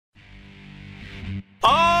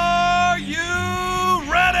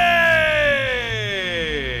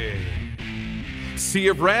sea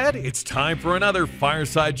of red, it's time for another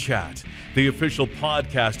Fireside Chat, the official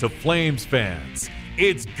podcast of Flames fans.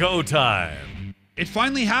 It's go time. It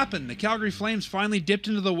finally happened. The Calgary Flames finally dipped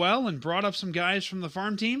into the well and brought up some guys from the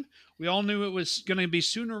farm team. We all knew it was going to be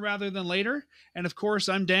sooner rather than later. And of course,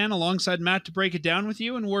 I'm Dan alongside Matt to break it down with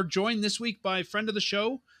you. And we're joined this week by friend of the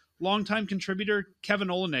show, longtime contributor Kevin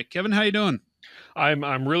Olenick. Kevin, how you doing?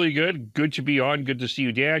 I'm really good. Good to be on. Good to see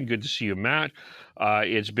you, Dan. Good to see you, Matt.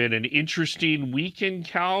 It's been an interesting week in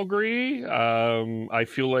Calgary. I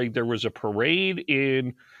feel like there was a parade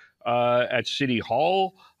at City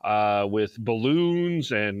Hall with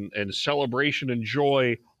balloons and celebration and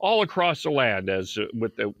joy all across the land as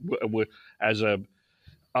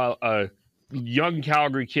a young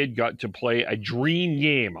Calgary kid got to play a dream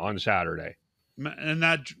game on Saturday. And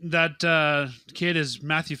that kid is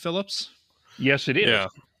Matthew Phillips. Yes, it is. Yeah.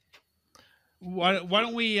 Why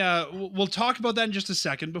don't we we'll talk about that in just a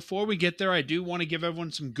second. Before we get there, I do want to give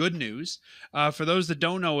everyone some good news. For those that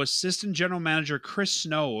don't know, Assistant General Manager Chris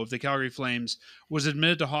Snow of the Calgary Flames was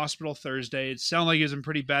admitted to hospital Thursday. It sounded like he was in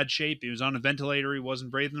pretty bad shape. He was on a ventilator. He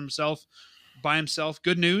wasn't breathing by himself.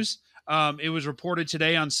 Good news. It was reported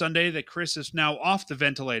today on Sunday that Chris is now off the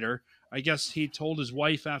ventilator. I guess he told his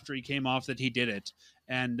wife after he came off that he did it.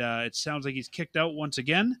 And it sounds like he's kicked out once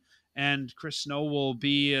again. And Chris Snow will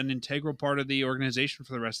be an integral part of the organization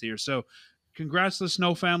for the rest of the year. So congrats to the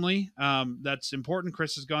Snow family. That's important.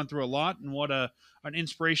 Chris has gone through a lot, and what an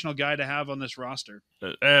inspirational guy to have on this roster.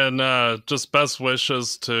 And just best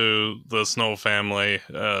wishes to the Snow family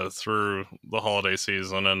through the holiday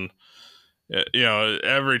season. And,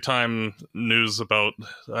 every time news about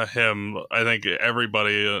him, I think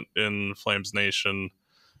everybody in Flames Nation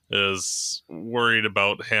is worried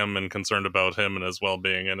about him and concerned about him and his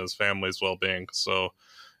well-being and his family's well-being. So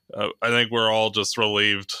I think we're all just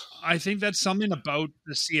relieved. I think that's something about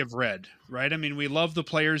the Sea of Red, right? I mean, we love the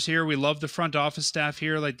players here. We love the front office staff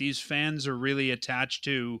here. Like, these fans are really attached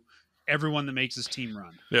to everyone that makes this team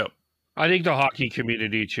run. Yep. I think the hockey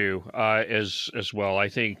community too, as well. I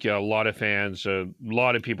think a lot of fans, a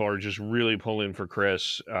lot of people are just really pulling for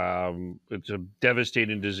Chris. It's a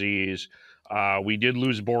devastating disease. We did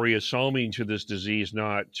lose Boreas Salming to this disease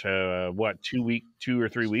not 2 or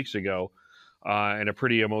 3 weeks ago, in a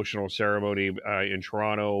pretty emotional ceremony in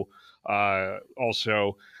Toronto.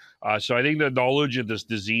 So I think the knowledge of this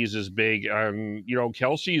disease is big.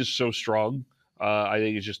 Kelsey is so strong. I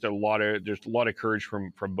think it's just there's a lot of courage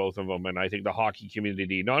from both of them, and I think the hockey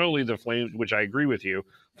community, not only the Flames, which I agree with you,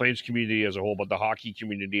 Flames community as a whole, but the hockey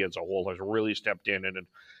community as a whole has really stepped in and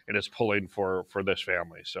is pulling for this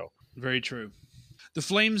family. So very true. The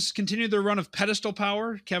Flames continue their run of pedestal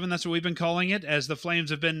power. Kevin, that's what we've been calling it, as the Flames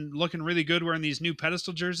have been looking really good wearing these new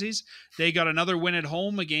pedestal jerseys. They got another win at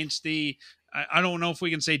home against the, I don't know if we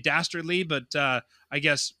can say dastardly, but I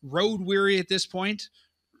guess road weary at this point,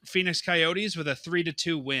 Phoenix Coyotes with a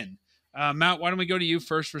 3-2 win. Matt, why don't we go to you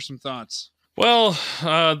first for some thoughts? Well,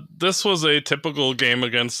 this was a typical game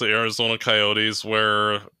against the Arizona Coyotes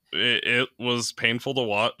where it was painful to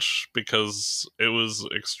watch because it was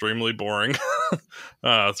extremely boring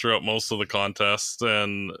throughout most of the contest.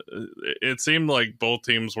 And it seemed like both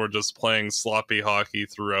teams were just playing sloppy hockey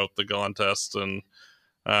throughout the contest. And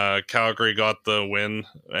Calgary got the win.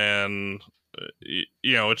 And,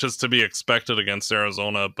 it's just to be expected against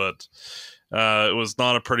Arizona. But it was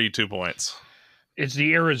not a pretty 2 points. It's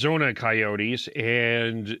the Arizona Coyotes,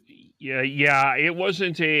 and it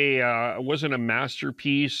wasn't a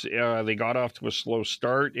masterpiece. They got off to a slow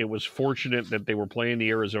start. It was fortunate that they were playing the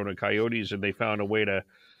Arizona Coyotes, and they found a way to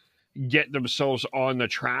get themselves on the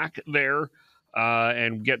track there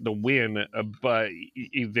and get the win.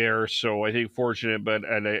 So I think fortunate, but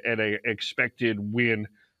at a expected win.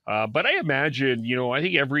 But I imagine, I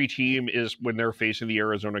think every team is, when they're facing the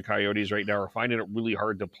Arizona Coyotes right now, are finding it really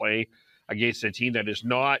hard to play against a team that is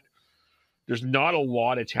there's not a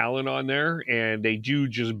lot of talent on there, and they do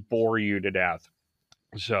just bore you to death.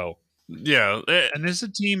 So, yeah. And this is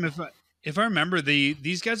a team, if I remember,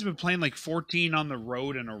 these guys have been playing like 14 on the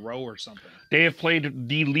road in a row or something. They have played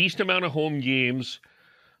the least amount of home games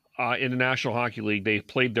in the National Hockey League. They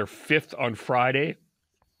played their 5th on Friday.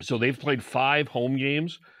 So they've played 5 home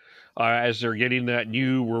games as they're getting that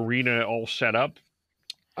new arena all set up.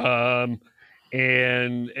 So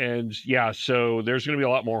there's going to be a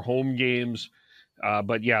lot more home games.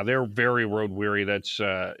 But yeah, they're very road weary. That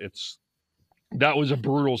was a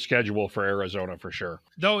brutal schedule for Arizona for sure.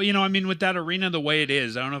 Though, with that arena the way it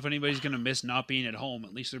is, I don't know if anybody's going to miss not being at home.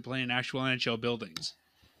 At least they're playing actual NHL buildings.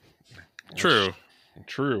 True.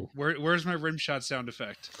 True. Where's my rim shot sound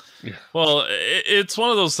effect? Well, it's one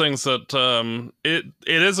of those things that it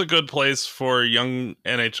is a good place for young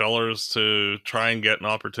NHLers to try and get an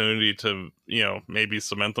opportunity to, maybe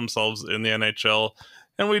cement themselves in the NHL.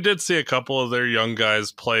 And we did see a couple of their young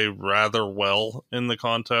guys play rather well in the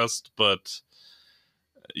contest, but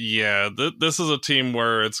yeah, this is a team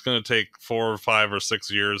where it's going to take 4 or 5 or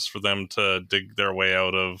 6 years for them to dig their way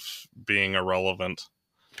out of being irrelevant.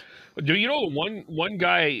 Do you know one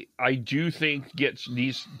guy I do think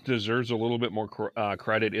deserves a little bit more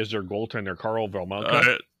credit is their goaltender Carl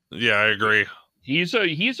Velmonka? Yeah, I agree. He's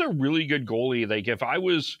a really good goalie. Like if I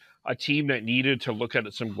was a team that needed to look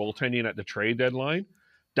at some goaltending at the trade deadline,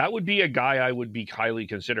 that would be a guy I would be highly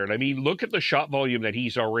considered. I mean, look at the shot volume that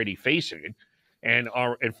he's already facing, and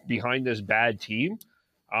behind this bad team.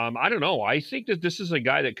 I don't know. I think that this is a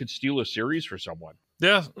guy that could steal a series for someone.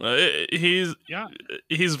 Yeah, he's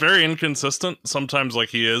very inconsistent. Sometimes, like,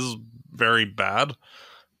 he is very bad,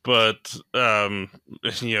 but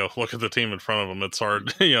look at the team in front of him. It's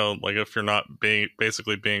hard, like if you're not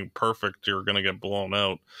basically being perfect, you're gonna get blown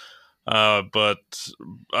out. But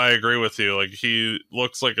I agree with you. Like, he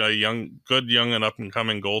looks like a good young and up and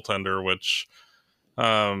coming goaltender, which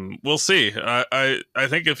we'll see. I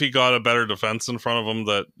think if he got a better defense in front of him,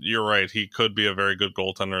 that you're right, he could be a very good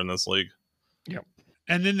goaltender in this league. Yep.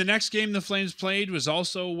 And then the next game the Flames played was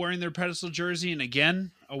also wearing their pedestal jersey, and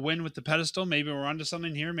again, a win with the pedestal. Maybe we're onto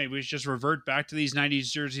something here. Maybe we should just revert back to these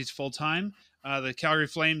 90s jerseys full time. The Calgary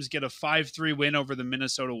Flames get a 5-3 win over the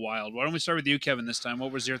Minnesota Wild. Why don't we start with you, Kevin, this time?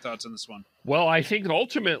 What was your thoughts on this one? Well, I think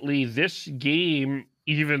ultimately this game,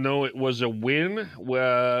 even though it was a win,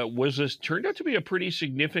 turned out to be a pretty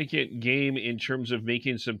significant game in terms of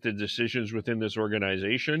making some decisions within this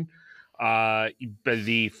organization.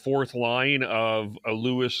 The fourth line of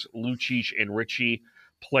Lewis, Lucic, and Ritchie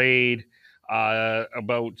played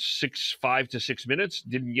about 5 to 6 minutes.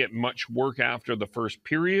 Didn't get much work after the first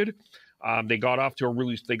period. They got off to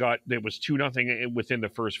it was 2-0 within the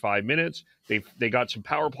first 5 minutes. They got some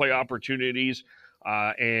power play opportunities,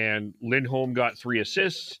 and Lindholm got 3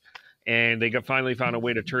 assists, and they finally found a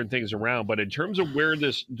way to turn things around. But in terms of where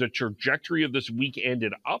the trajectory of this week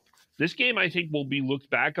ended up, this game, I think, will be looked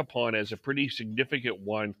back upon as a pretty significant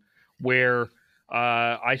one, where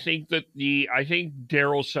I think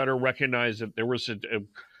Daryl Sutter recognized that there was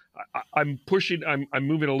I'm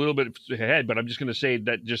moving a little bit ahead, but I'm just going to say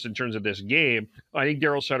that just in terms of this game, I think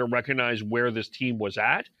Daryl Sutter recognized where this team was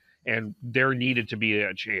at, and there needed to be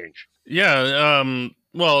a change. Yeah,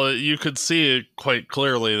 well, you could see it quite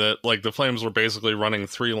clearly that, like, the Flames were basically running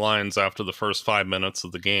 3 lines after the first 5 minutes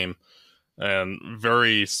of the game, and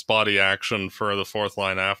very spotty action for the fourth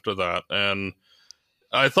line after that. And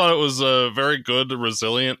I thought it was a very good,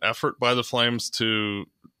 resilient effort by the Flames to,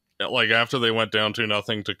 like, after they went down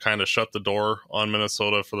 2-0, to kind of shut the door on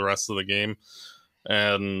Minnesota for the rest of the game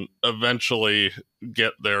and eventually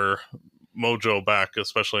get their mojo back,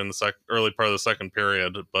 especially in the early part of the second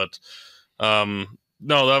period. But no,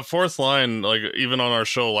 that fourth line, like, even on our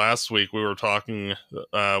show last week, we were talking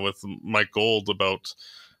with Mike Gold about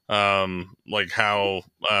like how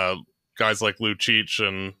guys like Lucic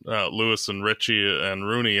and Lewis and Ritchie and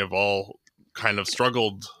Rooney have all kind of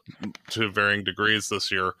struggled to varying degrees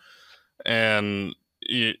this year. And,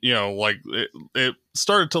 like, it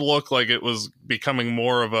started to look like it was becoming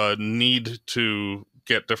more of a need to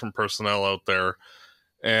get different personnel out there.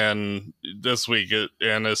 And this week,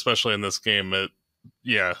 and especially in this game,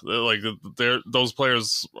 those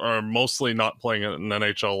players are mostly not playing at an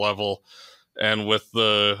NHL level. And with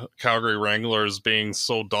the Calgary Wranglers being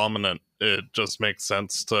so dominant, it just makes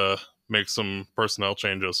sense to make some personnel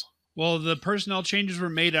changes. Well, the personnel changes were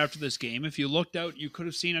made after this game. If you looked out, you could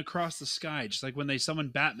have seen across the sky, just like when they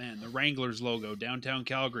summoned Batman, the Wranglers logo, downtown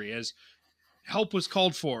Calgary, as help was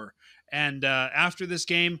called for. And after this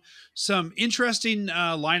game, some interesting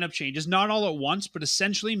lineup changes, not all at once, but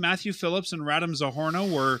essentially Matthew Phillips and Radim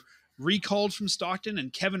Zohorna were recalled from Stockton,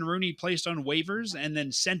 and Kevin Rooney placed on waivers and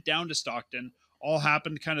then sent down to Stockton. All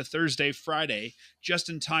happened kind of Thursday, Friday, just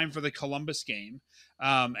in time for the Columbus game.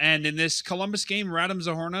 And in this Columbus game, Radim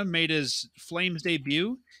Zohorna made his Flames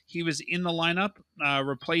debut. He was in the lineup,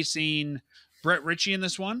 replacing Brett Ritchie in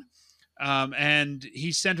this one. And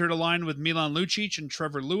he centered a line with Milan Lucic and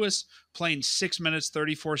Trevor Lewis, playing 6 minutes,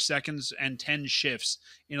 34 seconds, and 10 shifts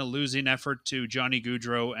in a losing effort to Johnny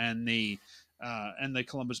Gaudreau and the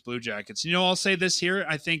Columbus Blue Jackets. I'll say this here.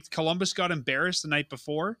 I think Columbus got embarrassed the night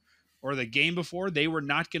before, or the game before. They were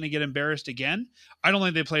not going to get embarrassed again. I don't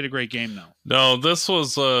think they played a great game, though. No, this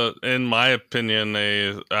was, in my opinion,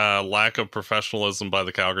 a lack of professionalism by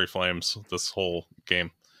the Calgary Flames this whole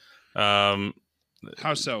game.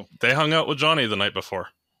 How so? They hung out with Johnny the night before,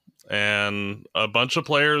 and a bunch of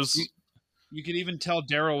players. You could even tell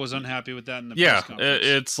Daryl was unhappy with that in the Yeah, press conference.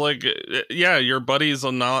 it's like, yeah, your buddies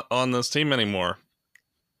are not on this team anymore,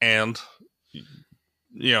 and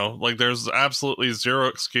like there's absolutely zero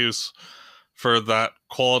excuse for that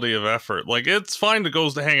quality of effort. Like, it's fine to go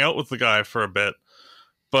to hang out with the guy for a bit,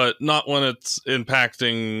 but not when it's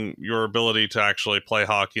impacting your ability to actually play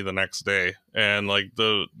hockey the next day. And like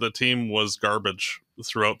the team was garbage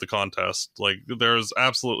throughout the contest. Like, there's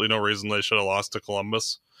absolutely no reason they should have lost to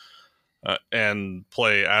Columbus and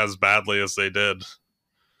play as badly as they did.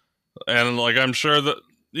 And like, I'm sure that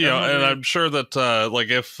I'm sure that like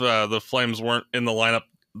if the Flames weren't in the lineup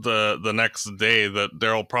the next day, that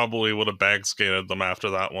Daryl probably would have bag skated them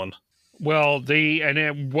after that one. Well,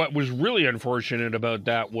 what was really unfortunate about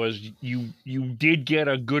that was you did get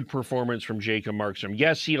a good performance from Jacob Markstrom.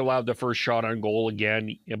 Yes, he allowed the first shot on goal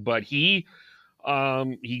again, but he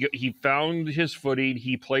found his footing.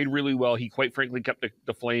 He played really well. He quite frankly kept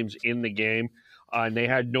the Flames in the game, and they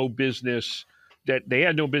had no business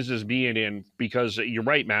being in, because you're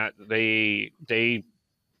right, Matt.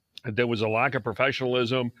 There was a lack of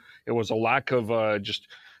professionalism. It was a lack of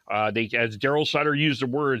as Daryl Sutter used the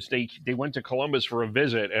words, they went to Columbus for a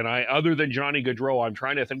visit. And other than Johnny Gaudreau, I'm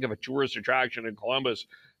trying to think of a tourist attraction in Columbus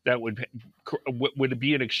that would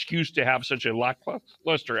be an excuse to have such a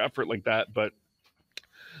lackluster effort like that. But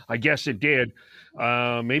I guess it did.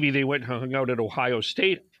 Maybe they went and hung out at Ohio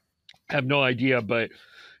State. I have no idea. But,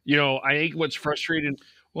 I think what's frustrating.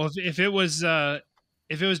 Well, if it was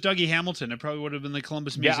Dougie Hamilton, it probably would have been the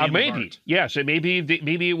Columbus Museum of Art. Maybe. Yes, maybe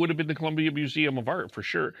it would have been the Columbia Museum of Art for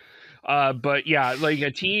sure. But yeah, like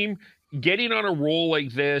a team getting on a roll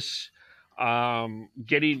like this, trying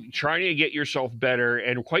to get yourself better,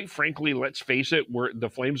 and quite frankly, let's face it, the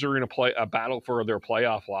Flames are in a battle for their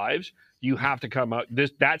playoff lives. You have to come out.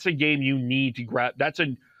 That's a game you need to grab. That's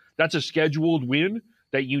a scheduled win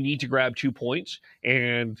that you need to grab 2 points.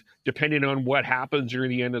 And depending on what happens near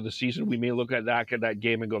the end of the season, we may look at that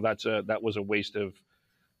game and go, that was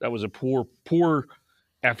a poor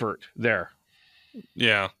effort there.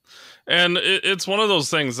 Yeah. And it's one of those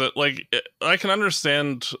things that, like, I can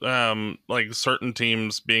understand, like, certain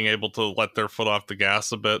teams being able to let their foot off the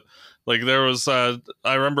gas a bit. Like, there was, I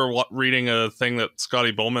remember reading a thing that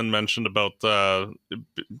Scotty Bowman mentioned about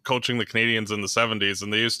coaching the Canadians in the 70s,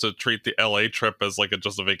 and they used to treat the LA trip as like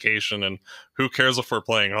just a vacation, and who cares if we're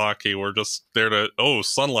playing hockey? We're just there to,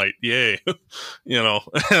 sunlight, yay.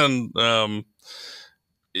 And,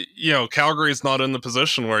 Calgary's not in the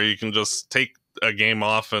position where you can just take a game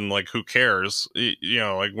off and, like, who cares?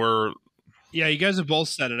 Yeah, you guys have both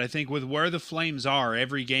said it. I think with where the Flames are,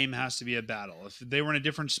 every game has to be a battle. If they were in a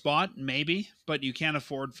different spot, maybe, but you can't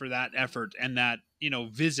afford for that effort and that,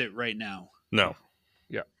 visit right now. No.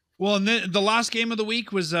 Yeah. Well, and the last game of the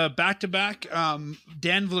week was back-to-back. Dan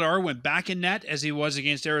Vladar went back in net as he was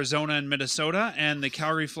against Arizona and Minnesota, and the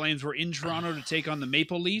Calgary Flames were in Toronto to take on the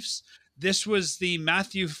Maple Leafs. This was the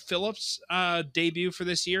Matthew Phillips debut for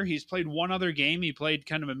this year. He's played one other game. He played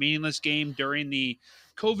kind of a meaningless game during the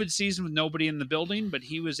COVID season with nobody in the building, but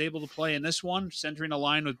he was able to play in this one, centering a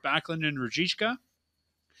line with Backlund and Rajishka.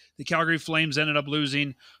 The Calgary Flames ended up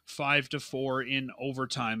losing 5-4 in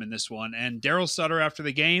overtime in this one. And Daryl Sutter, after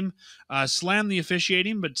the game, slammed the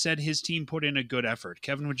officiating, but said his team put in a good effort.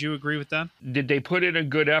 Kevin, would you agree with that? Did they put in a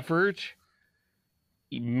good effort?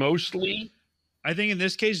 Mostly. I think in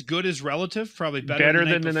this case, good is relative. Probably better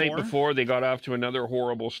than the night before. They got off to another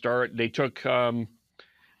horrible start. They took far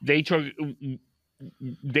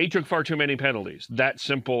too many penalties. That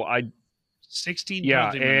simple. 16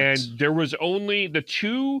 penalty minutes. And there was only the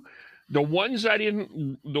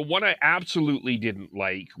one I absolutely didn't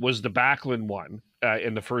like was the Backlund one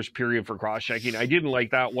in the first period for cross-checking. I didn't like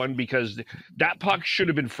that one because that puck should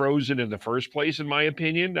have been frozen in the first place, in my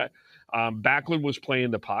opinion. Backlund was playing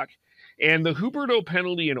the puck. And the Huberdeau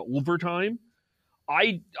penalty in overtime,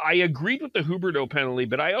 I agreed with the Huberdeau penalty,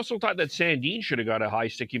 but I also thought that Sandin should have got a high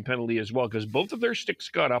sticking penalty as well, because both of their sticks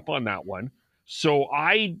got up on that one. So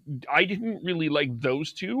I didn't really like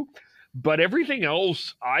those two, but everything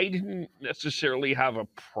else, I didn't necessarily have a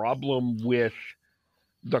problem with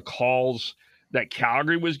the calls that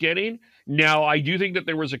Calgary was getting. Now, I do think that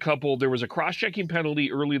there was a cross-checking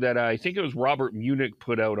penalty early that I think it was Robert Munich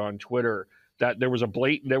put out on Twitter, that there was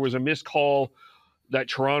a missed call that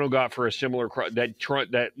Toronto got for a similar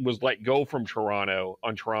that was let go from Toronto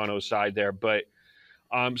on Toronto's side there. But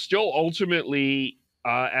still, ultimately,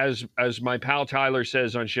 as my pal Tyler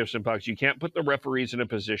says on Shifts and Pucks, you can't put the referees in a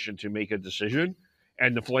position to make a decision,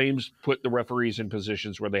 and the Flames put the referees in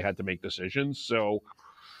positions where they had to make decisions. So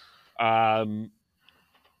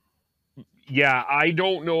Yeah, I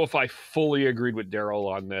don't know if I fully agreed with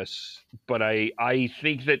Daryl on this, but I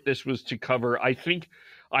think that this was to cover. I think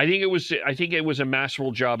it was a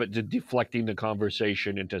masterful job at deflecting the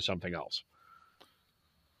conversation into something else.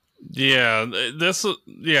 Yeah, this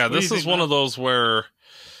is one of those where,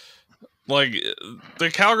 like,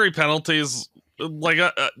 the Calgary penalties, like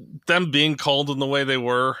them being called in the way they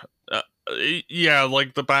were. Yeah,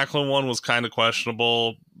 like the Backlund one was kind of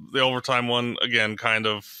questionable. The overtime one, again, kind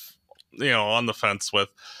of, on the fence with.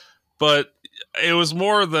 But it was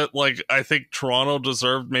more that, like, I think Toronto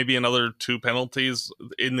deserved maybe another 2 penalties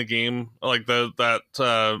in the game. Like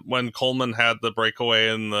when Coleman had the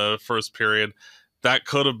breakaway in the first period, that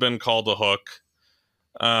could have been called a hook.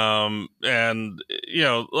 And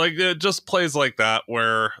like, it just plays like that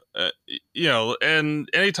where and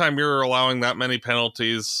anytime you're allowing that many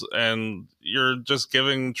penalties and you're just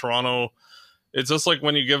giving Toronto, it's just like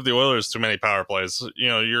when you give the Oilers too many power plays.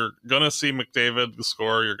 You're gonna see McDavid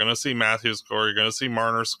score, you're gonna see Matthews score, you're gonna see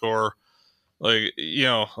Marner score. Like,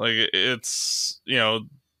 like it's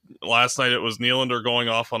last night it was Nylander going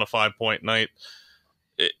off on a 5-point night.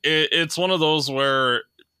 It's one of those where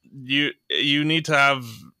you need to have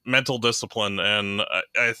mental discipline, and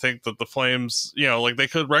I think that the Flames, like, they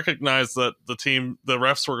could recognize that the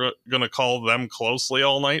refs were going to call them closely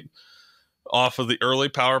all night off of the early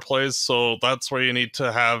power plays, so that's where you need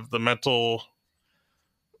to have the mental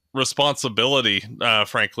responsibility,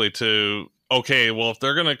 frankly, to, okay, well, if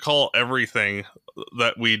they're going to call everything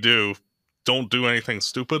that we do, don't do anything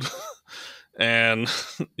stupid. And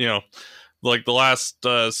like the last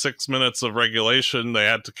 6 minutes of regulation, they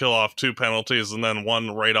had to kill off 2 penalties and then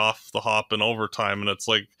 1 right off the hop in overtime. And it's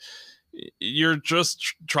like, you're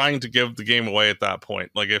just trying to give the game away at that point.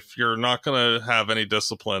 Like, if you're not going to have any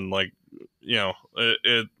discipline, like,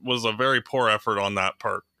 it was a very poor effort on that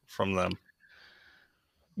part from them.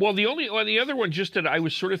 Well, the other one just that I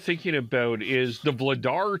was sort of thinking about is the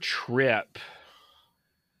Vladar trip.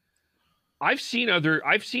 I've seen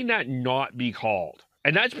that not be called.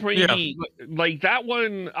 And that's pretty like that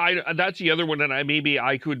one. That's the other one that I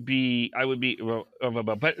would be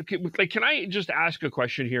about. But like, can I just ask a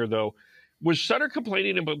question here though? Was Sutter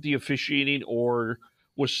complaining about the officiating, or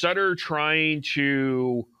was Sutter trying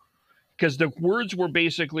to? Because the words were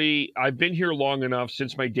basically, "I've been here long enough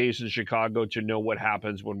since my days in Chicago to know what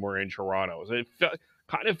happens when we're in Toronto." So it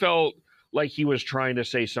kind of felt like he was trying to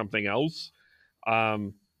say something else,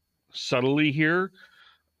 subtly here.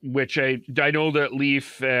 Which I know that Leaf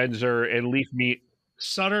fans and Leaf meet.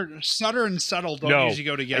 Sutter and subtle don't usually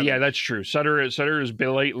go together. Yeah, that's true. Sutter is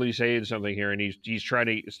blatantly saying something here, and he's trying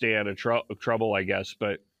to stay out of trouble, I guess.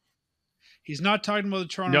 But he's not talking about the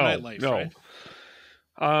Toronto nightlife, right?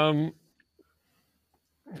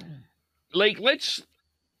 Like,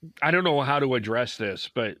 I don't know how to address this,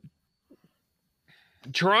 but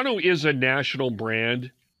Toronto is a national brand,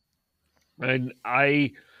 and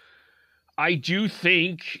I do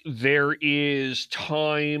think there is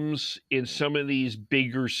times in some of these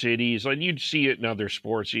bigger cities, and you'd see it in other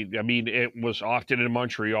sports. I mean, it was often in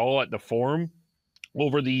Montreal at the Forum.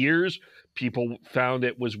 Over the years, people found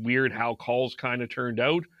it was weird how calls kind of turned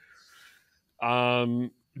out. I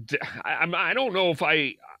don't know if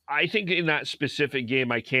I think in that specific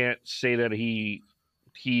game, I can't say that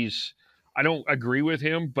he's. I don't agree with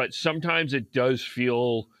him, but sometimes it does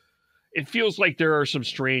feel. It feels like there are some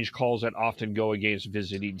strange calls that often go against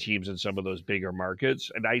visiting teams in some of those bigger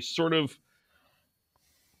markets. And I sort of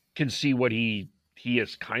can see what he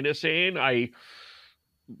is kind of saying. I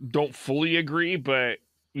don't fully agree, but,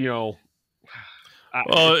 well,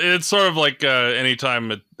 it's sort of like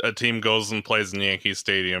anytime a team goes and plays in Yankee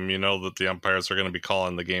Stadium, you know that the umpires are going to be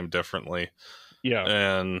calling the game differently. Yeah.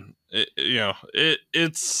 And,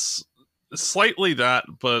 it's slightly that,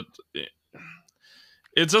 but...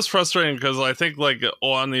 It's just frustrating because I think, like,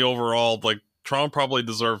 on the overall, like, Toronto probably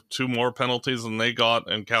deserved 2 more penalties than they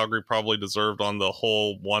got, and Calgary probably deserved on the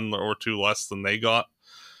whole 1 or 2 less than they got.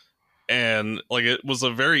 And, like, it was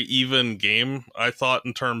a very even game, I thought,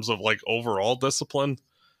 in terms of, like, overall discipline.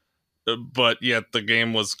 But yet the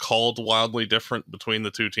game was called wildly different between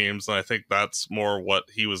the 2 teams, and I think that's more what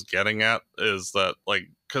he was getting at, is that, like,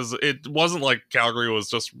 because it wasn't like Calgary was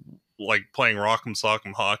just, like, playing rock'em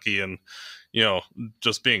sock'em hockey and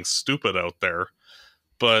just being stupid out there.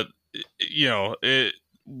 But, you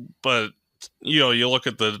look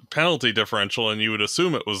at the penalty differential and you would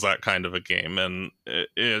assume it was that kind of a game. And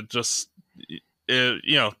it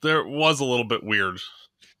there was a little bit weird.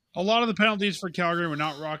 A lot of the penalties for Calgary were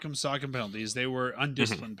not rock'em sock'em penalties. They were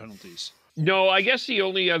undisciplined penalties. No, I guess the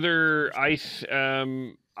only other, I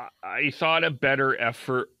thought a better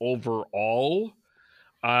effort overall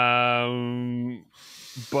But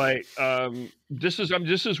this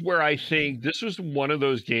is where I think this was one of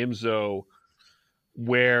those games, though,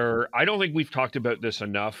 where I don't think we've talked about this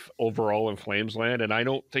enough overall in Flames land, and I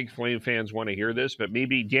don't think Flame fans want to hear this, but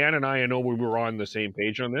maybe Dan and I know we were on the same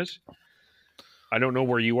page on this. I don't know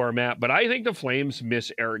where you are, Matt, but I think the Flames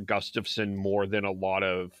miss Eric Gustafsson more than a lot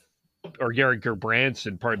of, or Eric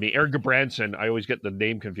Gudbranson, pardon me. Eric Gudbranson, I always get the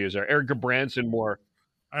name confused there. Eric Gudbranson more.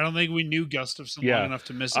 I don't think we knew Gustafsson long enough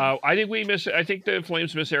to miss him. I think the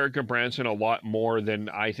Flames miss Eric Gudbranson a lot more than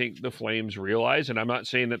I think the Flames realize. And I'm not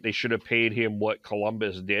saying that they should have paid him what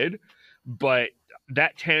Columbus did, but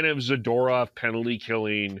that Tanev Zadorov penalty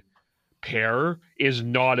killing pair is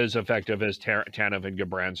not as effective as Tanev and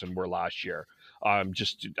Gudbranson were last year. I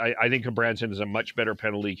think Gudbranson is a much better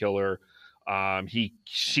penalty killer. He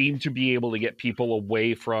seemed to be able to get people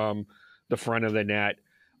away from the front of the net.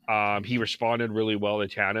 He responded really well to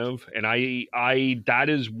Tanev, and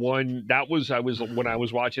when I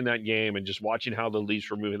was watching that game and just watching how the Leafs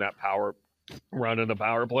were moving that power run in the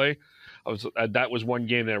power play, that was one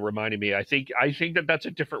game that reminded me. I think that's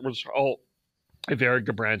a different result if Eric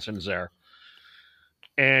Gudbranson's there.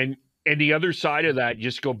 And the other side of that,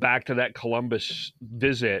 just go back to that Columbus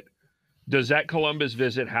visit. Does that Columbus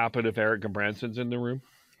visit happen if Eric Gudbranson's in the room?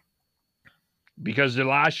 Because the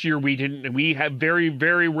last year we have very,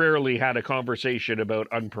 very rarely had a conversation about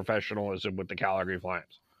unprofessionalism with the Calgary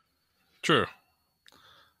Flames. True.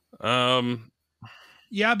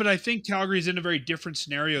 Yeah, but I think Calgary's in a very different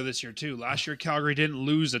scenario this year too. Last year, Calgary didn't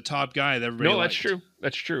lose a top guy that everybody liked.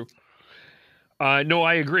 That's true. No,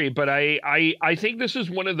 I agree. But I think this is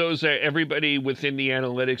one of those that everybody within the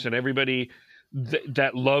analytics and everybody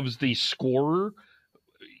that loves the scorer,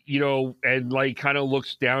 and like kind of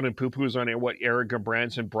looks down and poo-poos on what Eric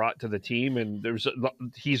Gudbranson brought to the team. And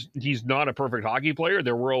he's not a perfect hockey player.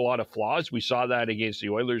 There were a lot of flaws. We saw that against the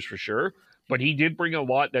Oilers for sure. But he did bring a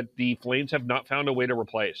lot that the Flames have not found a way to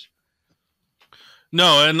replace.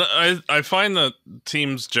 No, and I find that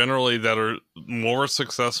teams generally that are more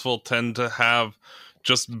successful tend to have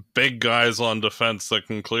just big guys on defense that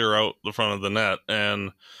can clear out the front of the net.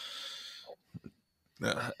 And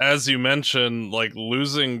as you mentioned, like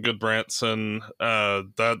losing Gudbranson,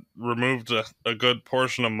 that removed a good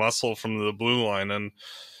portion of muscle from the blue line. And,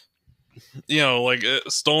 like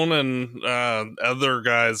Stone and other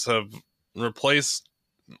guys have replaced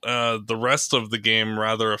the rest of the game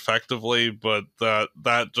rather effectively, but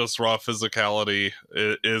that just raw physicality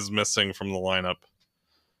is missing from the lineup.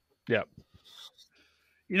 Yeah.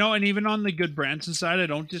 And even on the Gudbranson side, I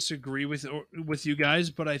don't disagree with you guys,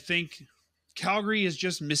 but I think Calgary is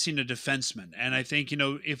just missing a defenseman. And I think,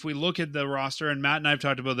 if we look at the roster, and Matt and I have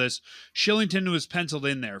talked about this, Shillington was penciled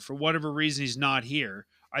in there. For whatever reason, he's not here.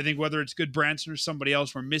 I think whether it's Gudbranson or somebody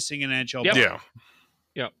else, we're missing an NHL player.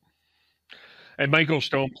 Yeah. And Michael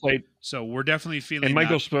Stone played. So we're definitely feeling. And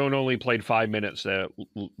Michael Stone only played 5 minutes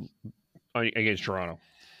against Toronto.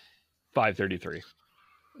 5:33.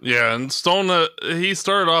 Yeah, and Stone, he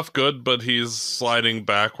started off good, but he's sliding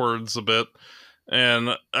backwards a bit.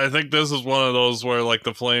 And I think this is one of those where, like,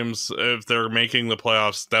 the Flames, if they're making the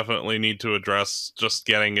playoffs, definitely need to address just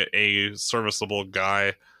getting a serviceable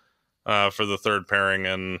guy for the third pairing.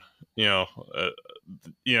 And, even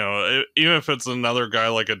if it's another guy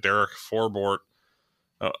like a Derek Forbort,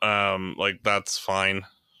 like, that's fine.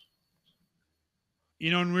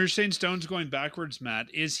 When we were saying Stone's going backwards, Matt,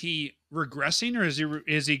 is he regressing or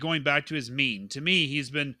is he going back to his mean? To me, he's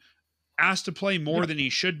been asked to play more than he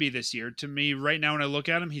should be this year. To me, right now, when I look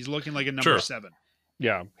at him, he's looking like a number 7.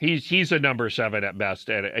 Yeah, he's a number 7 at best.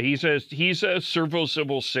 He's a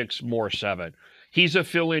serviceable 6 more 7. He's a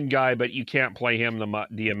fill-in guy, but you can't play him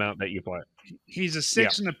the amount that you play. He's a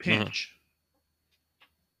 6 in a pinch. Mm-hmm.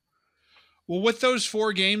 Well, with those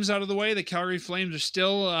 4 games out of the way, the Calgary Flames are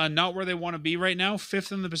still not where they want to be right now.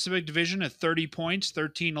 5th in the Pacific Division at 30 points,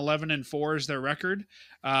 13, 11, and 4 is their record.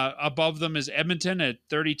 Above them is Edmonton at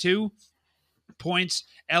 32 points,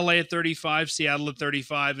 LA at 35, Seattle at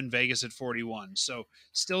 35, and Vegas at 41. So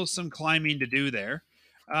still some climbing to do there.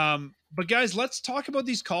 But guys, let's talk about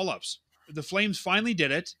these call-ups. The Flames finally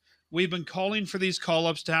did it. We've been calling for these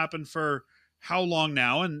call-ups to happen for how long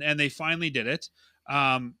now, and they finally did it.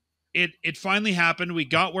 It finally happened. We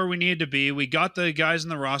got where we needed to be. We got the guys in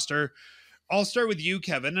the roster. I'll start with you,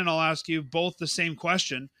 Kevin, and I'll ask you both the same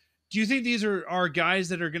question. Do you think these are guys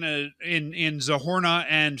that are going to, in Zohorna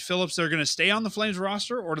and Phillips, they're going to stay on the Flames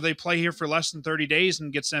roster, or do they play here for less than 30 days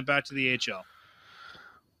and get sent back to the AHL?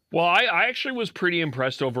 Well, I actually was pretty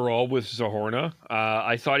impressed overall with Zohorna.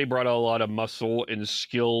 I thought he brought a lot of muscle and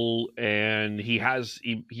skill, and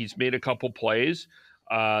he's made a couple plays.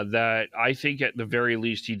 that I think at the very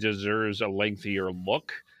least he deserves a lengthier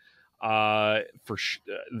look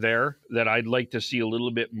there, that I'd like to see a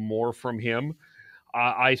little bit more from him.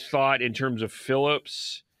 I thought in terms of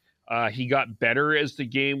Phillips, he got better as the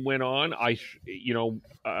game went on. I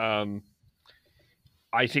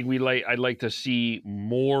think I'd like to see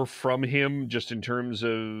more from him just in terms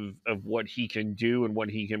of what he can do and what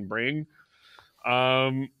he can bring.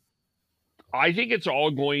 I think it's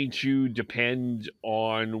all going to depend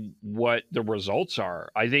on what the results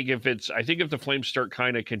are. I think if the Flames start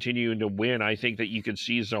kind of continuing to win, I think that you could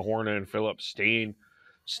see Zohorna and Phillips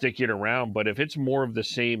sticking around. But if it's more of the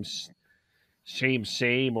same,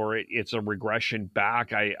 or it's a regression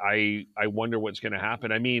back, I wonder what's going to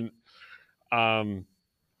happen. I mean,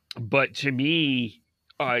 but to me,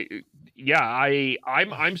 I'm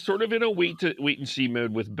sort of in a wait and see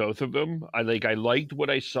mode with both of them. I liked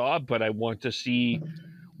what I saw, but I want to see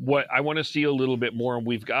a little bit more. And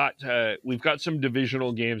we've got some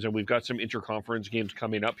divisional games and we've got some interconference games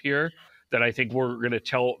coming up here that I think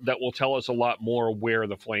that will tell us a lot more where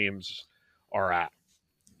the Flames are at.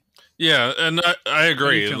 Yeah, and I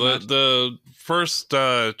agree. The first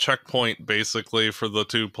checkpoint basically for the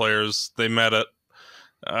two players, they met it.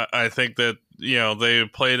 I think that, they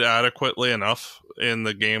played adequately enough in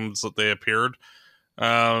the games that they appeared.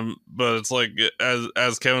 But it's like,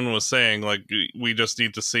 as Kevin was saying, like, we just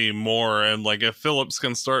need to see more. And like, if Phillips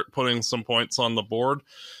can start putting some points on the board,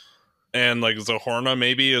 and like Zohorna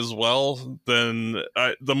maybe as well, then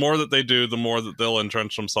the more that they do, the more that they'll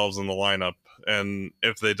entrench themselves in the lineup. And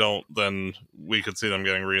if they don't, then we could see them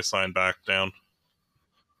getting reassigned back down.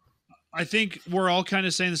 I think we're all kind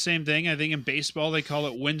of saying the same thing. I think in baseball, they call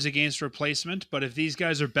it wins against replacement. But if these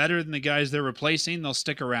guys are better than the guys they're replacing, they'll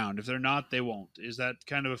stick around. If they're not, they won't. Is that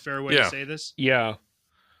kind of a fair way to say this? Yeah.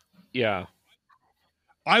 Yeah.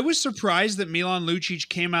 I was surprised that Milan Lucic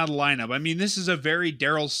came out of the lineup. I mean, this is a very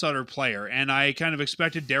Daryl Sutter player, and I kind of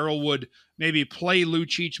expected Daryl would maybe play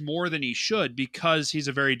Lucic more than he should because he's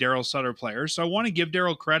a very Daryl Sutter player. So I want to give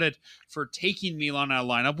Daryl credit for taking Milan out of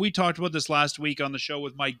the lineup. We talked about this last week on the show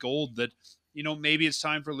with Mike Gold that, maybe it's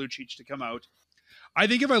time for Lucic to come out. I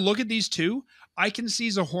think if I look at these two, I can see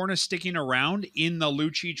Zohorna sticking around in the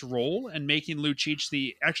Lucic role and making Lucic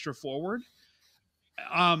the extra forward.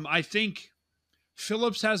 I think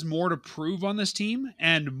Phillips has more to prove on this team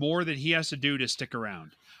and more that he has to do to stick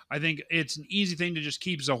around. I think it's an easy thing to just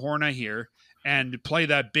keep Zohorna here and play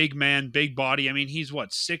that big man, big body. I mean, he's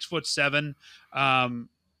 6'7".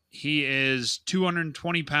 He is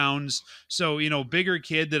 220 pounds. So, bigger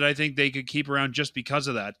kid that I think they could keep around just because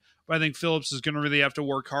of that. But I think Phillips is going to really have to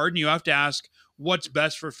work hard. And you have to ask, what's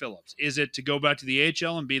best for Phillips? Is it to go back to the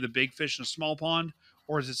AHL and be the big fish in a small pond?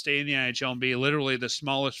 Or is it stay in the NHL and be literally the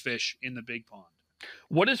smallest fish in the big pond?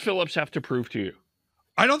 What does Phillips have to prove to you?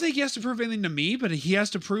 I don't think he has to prove anything to me, but he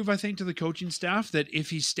has to prove, I think, to the coaching staff that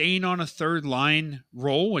if he's staying on a third line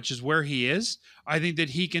role, which is where he is, I think that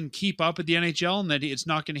he can keep up at the NHL and that it's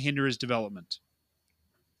not going to hinder his development.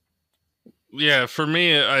 Yeah, for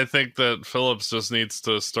me, I think that Phillips just needs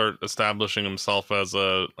to start establishing himself as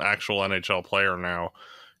an actual NHL player now.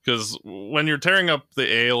 Because when you're tearing up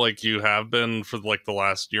the A like you have been for like the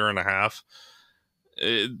last year and a half,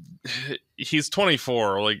 he's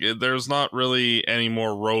 24. Like, there's not really any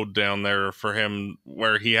more road down there for him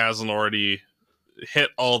where he hasn't already hit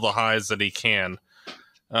all the highs that he can.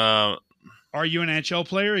 Are you an NHL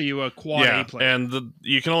player or are you a quad A player? And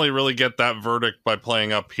you can only really get that verdict by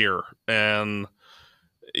playing up here. And,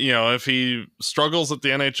 if he struggles at the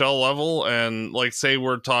NHL level and, like, say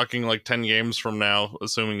we're talking like 10 games from now,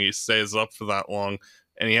 assuming he stays up for that long,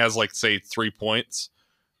 and he has, like, say 3 points,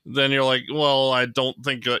 then you're like, well, I don't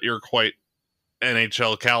think that you're quite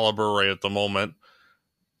NHL caliber right at the moment.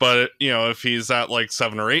 But, if he's at like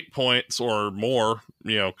 7 or 8 points or more,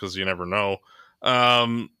 because you never know,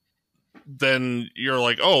 then you're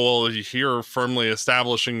like, oh, well, you're firmly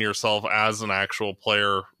establishing yourself as an actual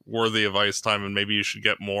player worthy of ice time, and maybe you should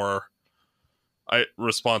get more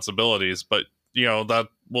responsibilities. But, that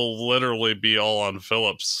will literally be all on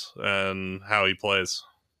Phillips and how he plays.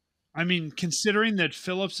 I mean, considering that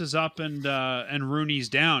Phillips is up and Rooney's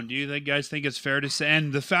down, do you guys think it's fair to say,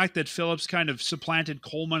 and the fact that Phillips kind of supplanted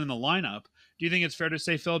Coleman in the lineup, do you think it's fair to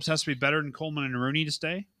say Phillips has to be better than Coleman and Rooney to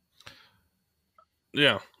stay?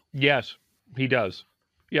 Yeah. Yes, he does.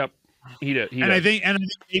 Yep. He does. I think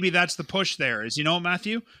maybe that's the push there is,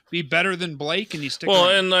 Matthew, be better than Blake and you stick Well,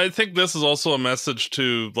 around. And I think this is also a message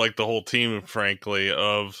to like the whole team, frankly,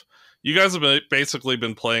 of you guys have basically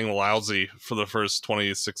been playing lousy for the first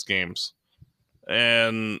 26 games.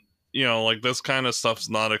 And, like, this kind of stuff's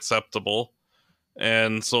not acceptable.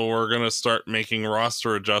 and so we're going to start making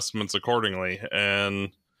roster adjustments accordingly.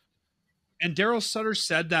 And Daryl Sutter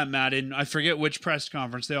said that, Matt, in I forget which press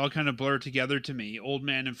conference. They all kind of blur together to me. Old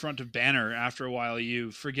man in front of banner. After a while, you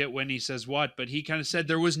forget when he says what, but he kind of said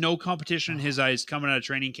there was no competition in his eyes coming out of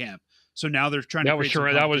training camp. So now they're trying to create some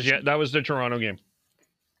competition. That was the Toronto game.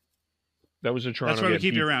 That was the Toronto game. That's why we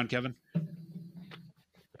keep you around, Kevin.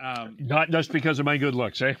 Not just because of my good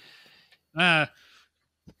looks, eh?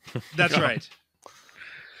 That's right.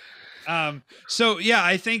 So yeah,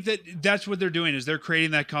 I think that's what they're doing is they're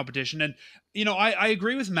creating that competition. And, you know, I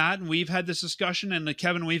agree with Matt, and we've had this discussion, and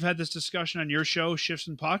Kevin, we've had this discussion on your show, Shifts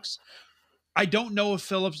and Pucks. I don't know if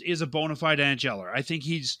Phillips is a bona fide NHLer. I think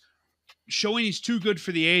he's showing he's too good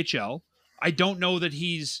for the AHL. I don't know that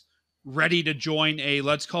he's ready to join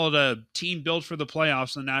let's call it a team built for the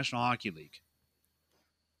playoffs in the National Hockey League.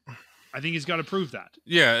 I think he's got to prove that.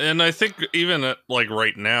 Yeah, and I think even at, like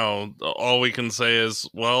right now, all we can say is,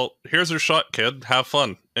 well, here's your shot, kid. Have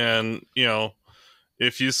fun. And, you know,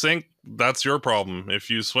 if you sink, that's your problem. If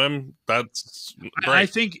you swim, that's great. I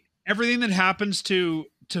think everything that happens to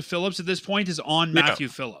Phillips at this point is on Matthew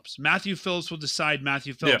Phillips. Matthew Phillips will decide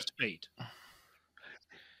Matthew Phillips' fate.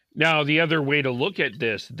 Now, the other way to look at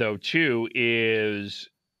this, though, too, is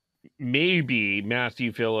maybe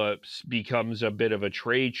Matthew Phillips becomes a bit of a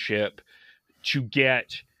trade chip to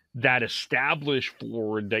get that established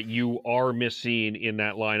forward that you are missing in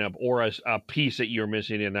that lineup, or a piece that you're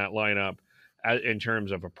missing in that lineup in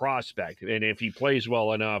terms of a prospect. And if he plays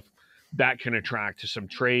well enough, that can attract to some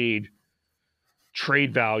trade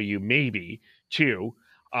value, maybe, too.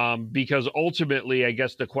 Because ultimately, I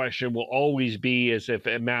guess the question will always be is if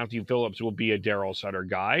Matthew Phillips will be a Daryl Sutter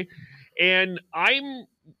guy. And I'm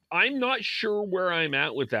not sure where I'm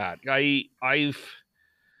at with that. I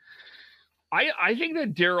think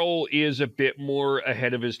that Daryl is a bit more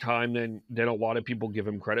ahead of his time than a lot of people give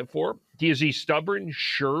him credit for. Is he stubborn?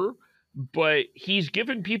 Sure. But he's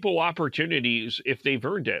given people opportunities if they've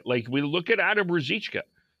earned it. Like, we look at Adam Ruzicka.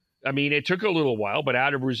 I mean, it took a little while, but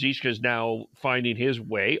Adam Ruzicka is now finding his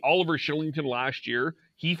way. Oliver Shillington last year,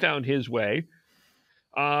 he found his way.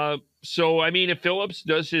 So, I mean, if Phillips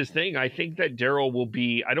does his thing, I think that Daryl will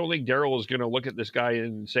be – I don't think Daryl is going to look at this guy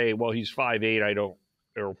and say, well, he's 5'8",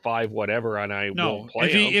 or 5 whatever, and I won't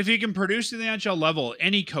play him. If he can produce at the NHL level,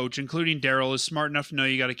 any coach, including Daryl, is smart enough to know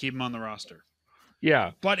you got to keep him on the roster.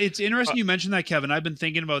 Yeah. But it's interesting you mentioned that, Kevin. I've been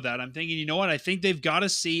thinking about that. I'm thinking, you know what? I think they've got to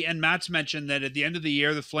see, and Matt's mentioned that at the end of the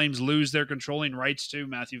year, the Flames lose their controlling rights to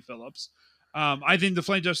Matthew Phillips. I think the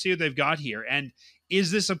Flames have to see what they've got here. And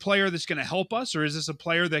is this a player that's going to help us, or is this a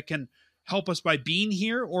player that can help us by being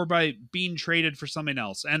here or by being traded for something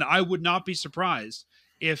else? And I would not be surprised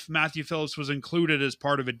if Matthew Phillips was included as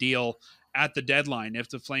part of a deal at the deadline,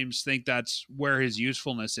 if the Flames think that's where his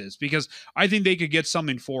usefulness is, because I think they could get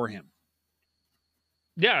something for him.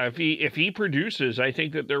 Yeah, if he produces, I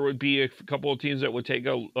think that there would be a couple of teams that would take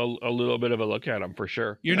a little bit of a look at him for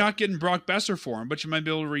sure. You're not getting Brock Besser for him, but you might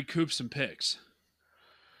be able to recoup some picks.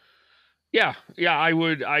 Yeah, I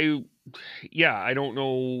would. I don't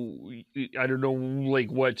know.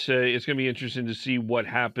 Like what it's going to be interesting to see what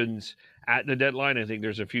happens at the deadline. I think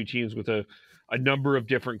there's a few teams with a number of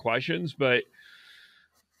different questions, but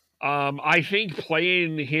I think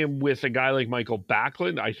playing him with a guy like Michael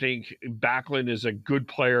Backlund, I think Backlund is a good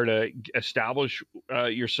player to establish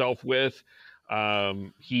yourself with.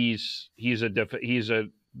 He's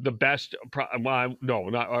the best.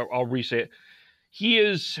 I'll re-say it. He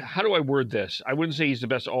is, how do I word this? I wouldn't say he's the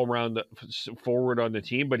best all-around forward on the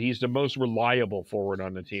team, but he's the most reliable forward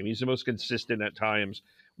on the team. He's the most consistent at times.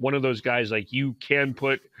 One of those guys, like, you can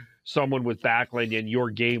put someone with Backlund and your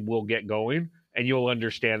game will get going and you'll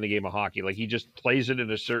understand the game of hockey. Like, he just plays it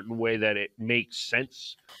in a certain way that it makes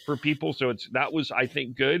sense for people. So that was, I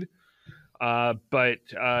think, good. So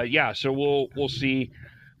we'll see.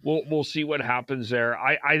 We'll see what happens there.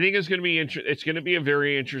 I think it's going to be it's going to be a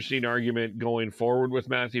very interesting argument going forward with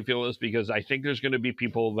Matthew Phillips, because I think there's going to be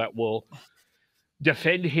people that will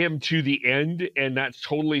defend him to the end, and that's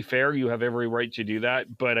totally fair. You have every right to do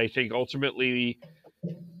that. But I think ultimately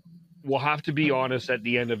we'll have to be honest at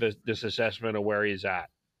the end of this assessment of where he's at.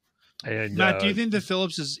 And Matt, do you think that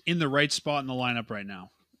Phillips is in the right spot in the lineup right now?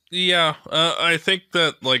 Yeah, I think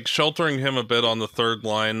that, like, sheltering him a bit on the third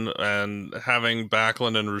line and having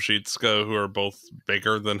Backlund and Ruzicka, who are both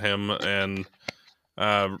bigger than him, and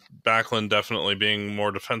Backlund definitely being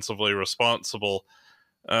more defensively responsible,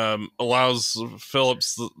 allows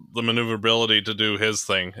Phillips the maneuverability to do his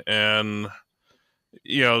thing. And,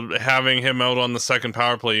 you know, having him out on the second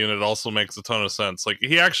power play unit also makes a ton of sense. Like,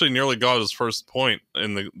 he actually nearly got his first point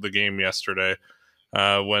in the game yesterday.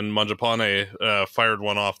 when Mangiapane fired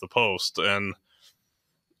one off the post. And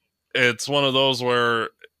it's one of those where,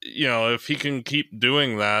 if he can keep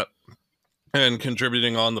doing that and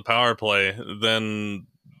contributing on the power play, then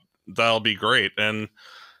that'll be great. And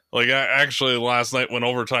actually last night when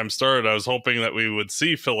overtime started, I was hoping that we would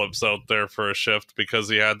see Phillips out there for a shift because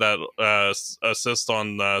he had that assist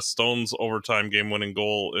on Stone's overtime game-winning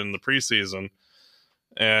goal in the preseason.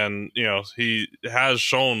 And, he has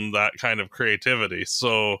shown that kind of creativity.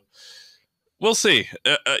 So we'll see.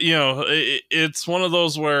 It's one of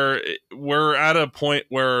those where we're at a point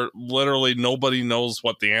where literally nobody knows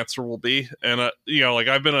what the answer will be. And,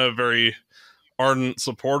 I've been a very ardent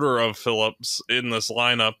supporter of Phillips in this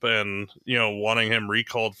lineup and, wanting him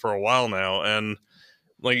recalled for a while now. And,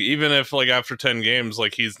 even if, after 10 games,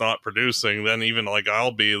 he's not producing, then even,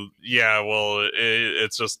 I'll be,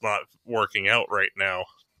 it's just not working out right now.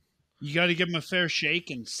 You got to give him a fair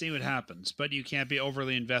shake and see what happens, but you can't be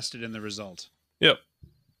overly invested in the result. Yep.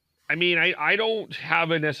 I mean, I don't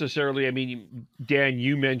have a necessarily. I mean, Dan,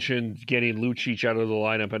 you mentioned getting Lucic out of the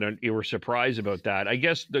lineup, and you were surprised about that. I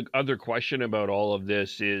guess the other question about all of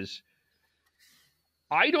this is,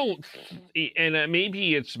 I don't, and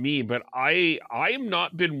maybe it's me, but I have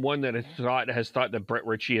not been one that has thought that Brett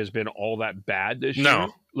Ritchie has been all that bad this year.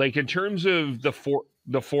 In terms of the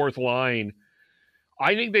fourth line,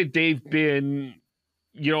 I think that they've been,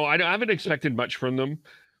 I haven't expected much from them.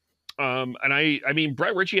 And I mean,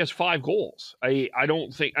 Brett Ritchie has 5 goals. I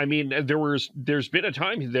don't think, there's been a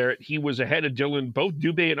time there he was ahead of Dylan, both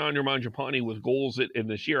Dubé and Andre Mangiapane with goals in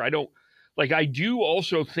this year. I do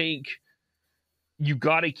also think you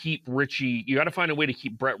got to keep Ritchie, you got to find a way to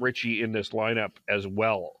keep Brett Ritchie in this lineup as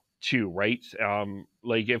well, too, right?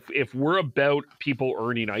 If we're about people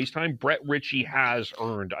earning ice time, Brett Ritchie has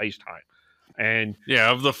earned ice time. And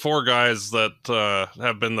yeah, of the 4 guys that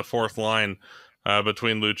have been the fourth line,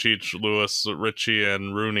 between Lucic, Lewis, Ritchie,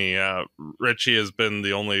 and Rooney, Ritchie has been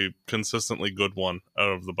the only consistently good one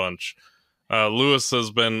out of the bunch. Lewis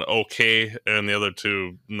has been okay, and the other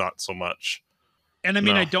 2 not so much. And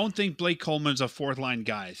I don't think Blake Coleman's a fourth line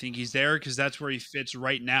guy. I think he's there because that's where he fits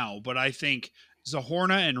right now. But I think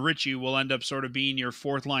Zohorna and Ritchie will end up sort of being your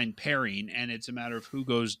fourth line pairing, and it's a matter of who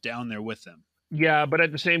goes down there with them. Yeah, but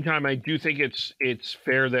at the same time, I do think it's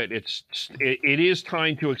fair that it is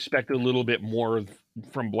time to expect a little bit more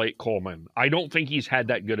from Blake Coleman. I don't think he's had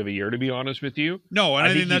that good of a year, to be honest with you. No, and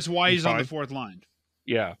I think that's why he's on the fourth line.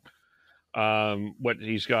 Yeah.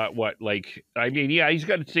 He's got he's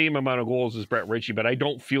got the same amount of goals as Brett Ritchie, but I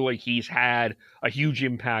don't feel like he's had a huge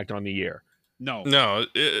impact on the year. No,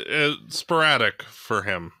 it's sporadic for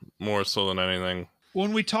him more so than anything.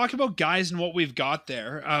 When we talk about guys and what we've got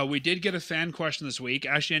there, we did get a fan question this week.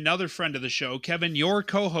 Actually, another friend of the show, Kevin, your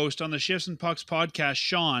co-host on the Shifts and Pucks podcast,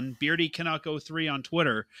 Sean, Beardy Cannot Go 3 on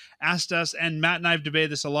Twitter, asked us, and Matt and I have debated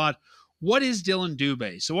this a lot, what is Dylan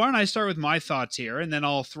Dubé? So why don't I start with my thoughts here, and then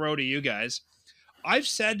I'll throw to you guys. I've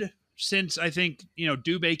said since I think,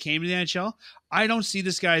 Dubé came to the NHL, I don't see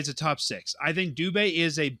this guy as a top 6. I think Dubé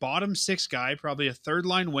is a bottom 6 guy, probably a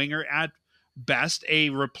third-line winger at best, a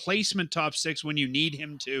replacement top 6 when you need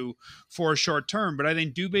him to for a short term. But I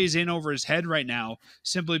think Dubé's in over his head right now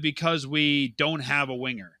simply because we don't have a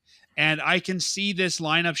winger. And I can see this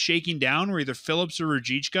lineup shaking down where either Phillips or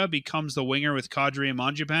Rajicka becomes the winger with Kadri and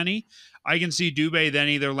Mangiapane. I can see Dubé then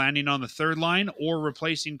either landing on the third line or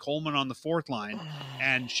replacing Coleman on the fourth line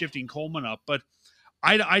and shifting Coleman up. But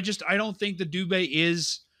I don't think the Dubé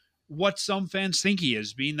is what some fans think he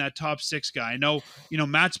is, being that top 6 guy. I know,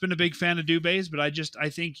 Matt's been a big fan of Dubé's, but I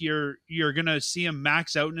think you're going to see him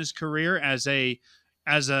max out in his career as a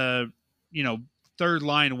third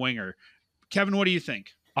line winger. Kevin, what do you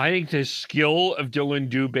think? I think the skill of Dylan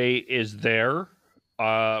Dubé is there.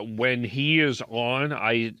 When he is on,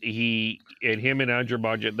 him and Andre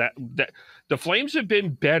Mangiapane, that the Flames have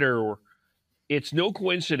been better. It's no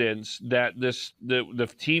coincidence that the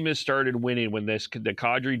team has started winning when the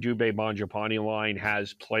Kadri Dubé Mangiapane line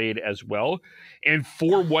has played as well. And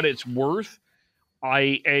for what it's worth,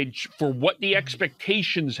 for what the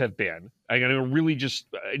expectations have been, I'm going to really just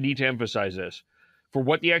need to emphasize this. For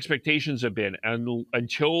what the expectations have been, and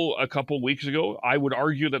until a couple of weeks ago, I would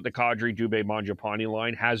argue that the Kadri Dubé Mangiapane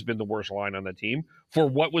line has been the worst line on the team for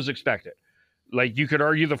what was expected. You could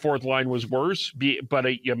argue the fourth line was worse, but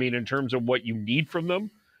in terms of what you need from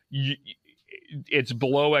them, it's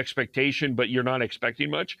below expectation, but you're not expecting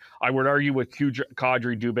much. I would argue with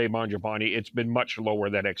Kadri Dubé Mangiapane, it's been much lower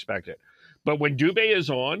than expected. But when Dubé is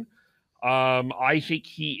on, I think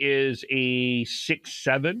he is a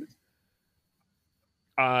 6-7.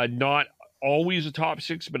 Not always a top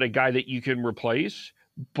 6, but a guy that you can replace.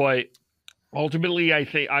 But Ultimately,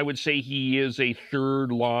 I would say he is a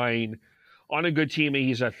third line on a good team.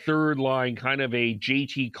 He's a third line, kind of a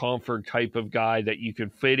JT Comfort type of guy that you can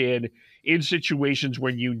fit in situations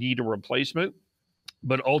when you need a replacement.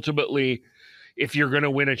 But ultimately, if you're going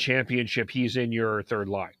to win a championship, he's in your third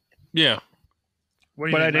line. Yeah. What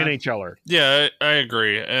do you But think, an Matt? NHLer. Yeah, I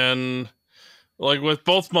agree. And like with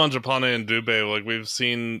both Mangiapane and Dubé, like we've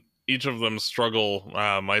seen each of them struggle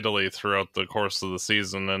mightily throughout the course of the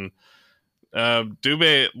season. And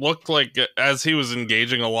Dubé looked like, as he was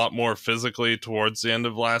engaging a lot more physically towards the end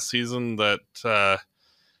of last season, that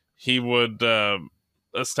he would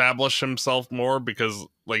establish himself more, because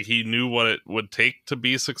like he knew what it would take to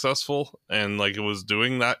be successful, and like it was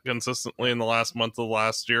doing that consistently in the last month of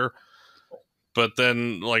last year. But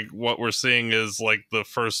then, like, what we're seeing is like the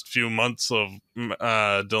first few months of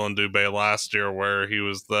Dylan Dubé last year, where he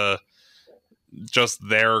was just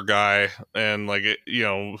their guy, and like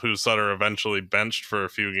who Sutter eventually benched for a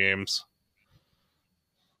few games.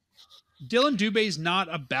 Dylan Dubé's not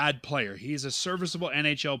a bad player. He's a serviceable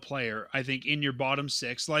NHL player, I think, in your bottom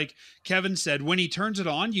six. Like Kevin said, when he turns it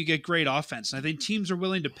on, you get great offense. And I think teams are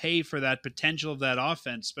willing to pay for that potential of that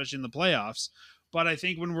offense, especially in the playoffs. But I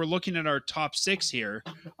think when we're looking at our top six here,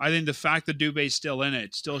 I think the fact that Dubé's still in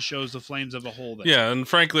it still shows the Flames of a whole there. Yeah, and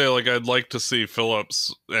frankly, like I'd like to see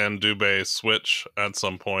Phillips and Dubé switch at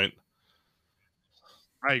some point.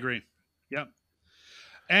 I agree. Yep.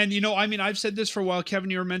 And, I've said this for a while. Kevin,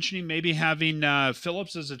 you were mentioning maybe having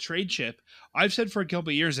Phillips as a trade chip. I've said for a couple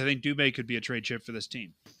of years, I think Dubé could be a trade chip for this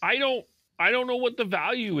team. I don't know what the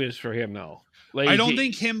value is for him though. Like, I don't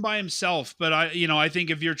think him by himself, but I think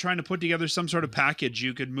if you're trying to put together some sort of package,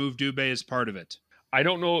 you could move Dubé as part of it. I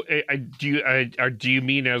don't know. Do you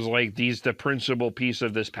mean as like the principal piece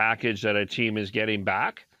of this package that a team is getting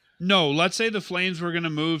back? No, let's say the Flames were going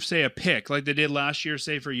to move, say, a pick like they did last year,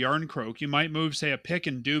 say, for Yarncroke. You might move, say, a pick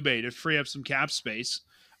and Dubé to free up some cap space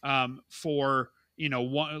for,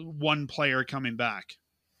 one player coming back.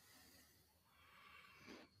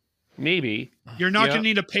 Maybe. You're not going to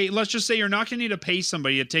need to pay. Let's just say you're not going to need to pay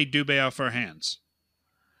somebody to take Dubé off our hands.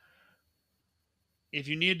 If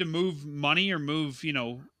you needed to move money or move,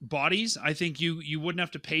 bodies, I think you wouldn't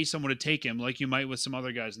have to pay someone to take him like you might with some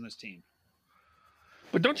other guys in this team.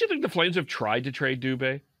 But don't you think the Flames have tried to trade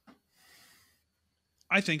Dubé?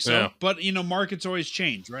 I think so. Yeah. But, markets always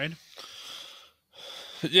change, right?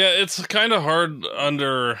 Yeah, it's kind of hard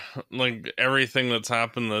under like everything that's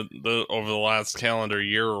happened over the last calendar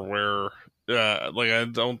year, where I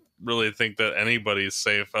don't really think that anybody's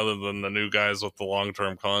safe other than the new guys with the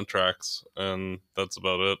long-term contracts, and that's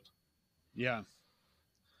about it. Yeah.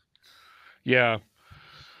 Yeah.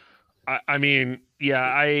 I'm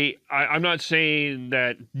not saying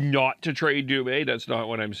that not to trade Dubé. That's not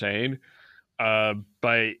what I'm saying.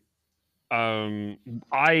 But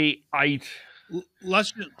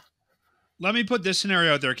let me put this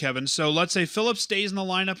scenario out there, Kevin. So let's say Phillips stays in the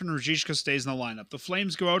lineup and Ruzicka stays in the lineup. The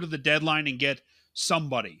Flames go out to the deadline and get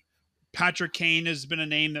somebody. Patrick Kane has been a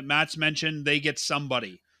name that Matt's mentioned. They get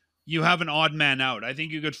somebody. You have an odd man out. I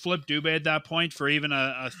think you could flip Dubé at that point for even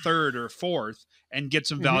a third or fourth and get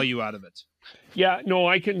some value out of it. Yeah, no,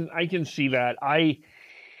 I can see that.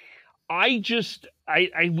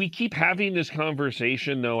 We keep having this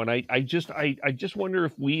conversation though, and I just wonder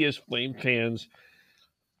if we as Flame fans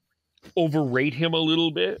overrate him a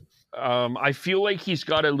little bit. I feel like he's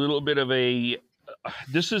got a little bit of a.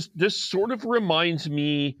 This sort of reminds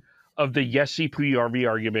me of the Jesse Pujärvi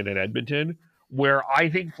argument in Edmonton, where I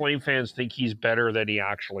think Flame fans think he's better than he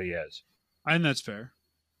actually is. I think that's fair.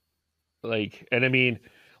 Like, and I mean,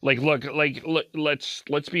 look,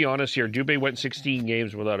 let's be honest here. Dubé went 16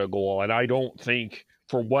 games without a goal, and I don't think,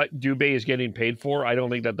 for what Dubé is getting paid for, I don't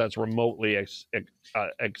think that's remotely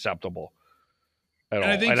acceptable at all.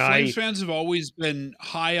 I think Flames fans have always been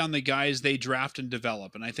high on the guys they draft and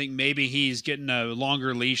develop, and I think maybe he's getting a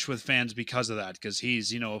longer leash with fans because of that, because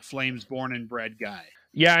he's, a Flames born and bred guy.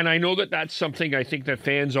 Yeah, and I know that's something I think that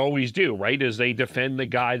fans always do, right? Is they defend the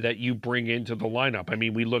guy that you bring into the lineup. I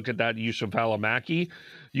mean, we look at that Yusuf Valimaki.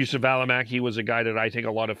 Yusuf Valimaki was a guy that I think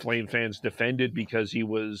a lot of Flame fans defended because he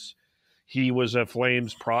was a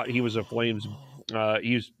Flames Flames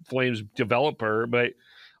developer, but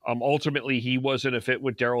ultimately he wasn't a fit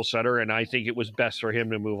with Daryl Sutter, and I think it was best for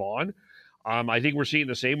him to move on. I think we're seeing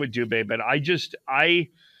the same with Dubé, but I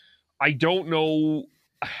don't know.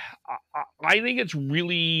 I think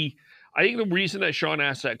the reason that Sean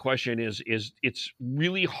asked that question is it's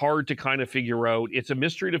really hard to kind of figure out. It's a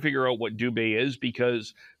mystery to figure out what Dubé is,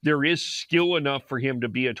 because there is skill enough for him to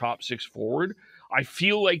be a top six forward. I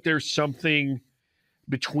feel like there's something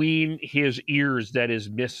between his ears that is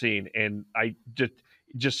missing. And I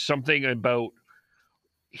just something about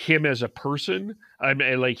him as a person, I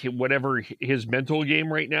mean, like whatever his mental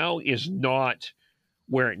game right now is not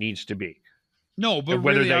where it needs to be. No, but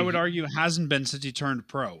really, I would argue hasn't been since he turned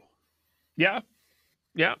pro. Yeah.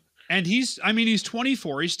 Yeah. And he's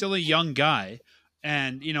 24. He's still a young guy.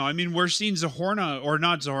 And, we're seeing Zohorna, or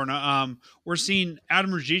not Zohorna, we're seeing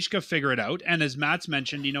Adam Ruzicka figure it out. And as Matt's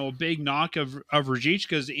mentioned, a big knock of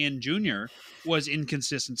Ruzicka's in junior was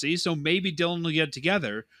inconsistency. So maybe Dylan will get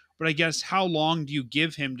together. But I guess how long do you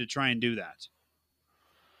give him to try and do that?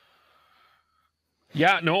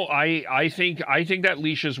 Yeah, no, I think that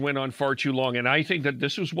leash has went on far too long, and I think that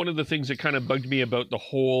this was one of the things that kind of bugged me about the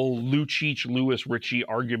whole Lucic, Lewis, Ritchie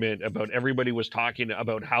argument about everybody was talking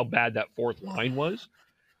about how bad that fourth line was.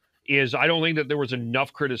 Is I don't think that there was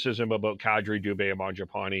enough criticism about Kadri, Dubé, and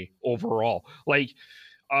Mangiapane overall. Like,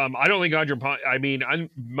 I don't think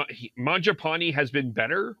Mangiapane has been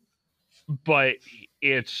better, but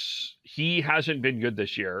he hasn't been good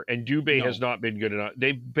this year, and Dubé has not been good enough.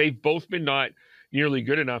 They've both been not nearly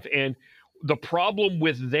good enough, and the problem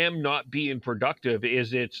with them not being productive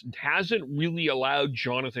is it hasn't really allowed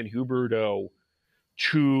Jonathan Huberdeau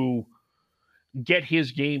to get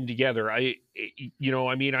his game together. I know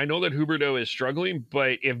that Huberdeau is struggling,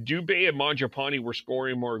 but if Dubé and Mangiapane were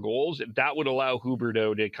scoring more goals, that would allow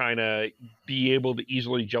Huberdeau to kind of be able to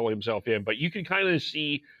easily gel himself in. But you can kind of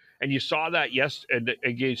see, and you saw that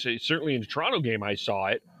against certainly in the Toronto game, I saw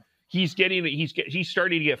it. He's starting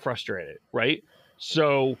to get frustrated, right?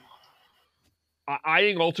 So I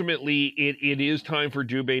think ultimately it is time for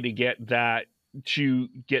Dubé to get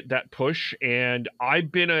that push. And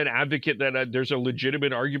I've been an advocate that there's a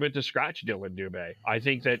legitimate argument to scratch Dylan Dubé. I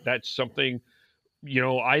think that's something,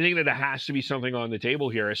 I think that it has to be something on the table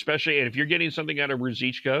here, especially if you're getting something out of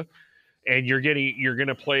Ruzicka and you're going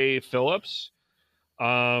to play Phillips.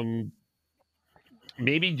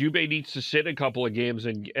 Maybe Dubé needs to sit a couple of games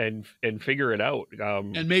and figure it out.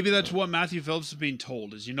 And maybe that's what Matthew Phillips is being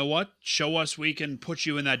told is, show us we can put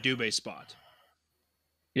you in that Dubé spot.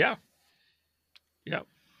 Yeah.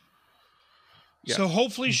 So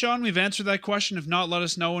hopefully, Sean, we've answered that question. If not, let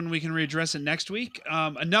us know and we can readdress it next week.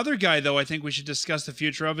 Another guy, though, I think we should discuss the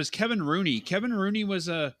future of is Kevin Rooney. Kevin Rooney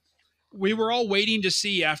we were all waiting to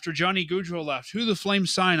see after Johnny Gaudreau left, who the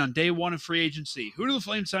Flames sign on day one of free agency. Who do the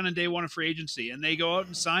Flames sign on day one of free agency? And they go out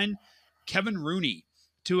and sign Kevin Rooney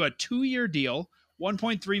to a 2-year deal,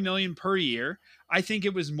 $1.3 million per year. I think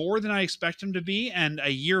it was more than I expected him to be and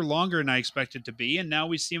a year longer than I expected to be. And now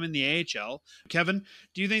we see him in the AHL. Kevin,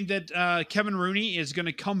 do you think that Kevin Rooney is going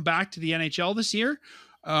to come back to the NHL this year?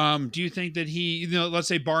 Do you think that he, let's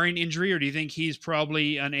say barring injury, or do you think he's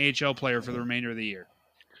probably an AHL player for the remainder of the year?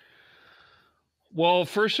 Well,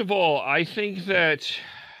 first of all, I think that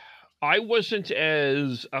I wasn't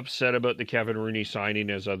as upset about the Kevin Rooney signing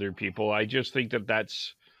as other people. I just think that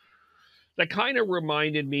kind of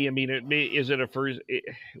reminded me. I mean, is it a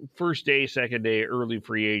first day, second day, early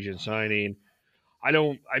free agent signing? I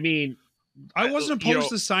wasn't opposed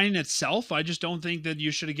to the signing itself. I just don't think that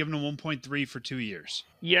you should have given him 1.3 for 2 years.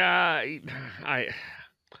 Yeah,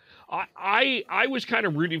 I was kind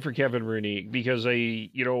of rooting for Kevin Rooney because I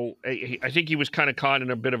think he was kind of caught in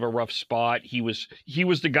a bit of a rough spot. He was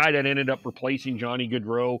the guy that ended up replacing Johnny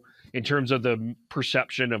Gaudreau in terms of the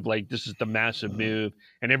perception of like, this is the massive move,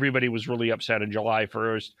 and everybody was really upset on July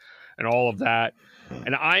 1st and all of that.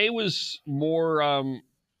 And I was more,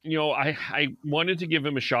 I wanted to give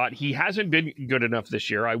him a shot. He hasn't been good enough this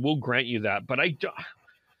year. I will grant you that, but I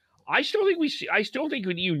still think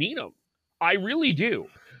you need him. I really do.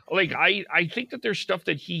 Like, I think that there's stuff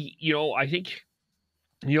that he, I think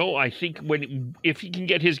if he can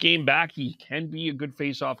get his game back, he can be a good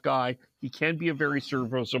face-off guy. He can be a very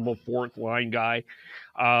serviceable fourth line guy,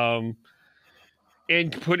 and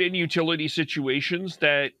put in utility situations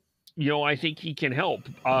that, I think he can help.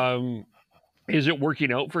 Is it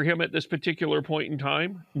working out for him at this particular point in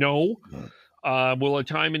time? No. Will a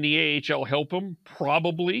time in the AHL help him?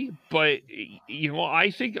 Probably, but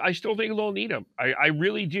I still think they'll need him. I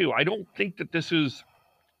really do. I don't think that this is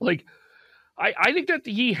like. I think that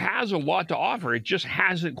he has a lot to offer. It just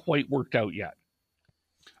hasn't quite worked out yet.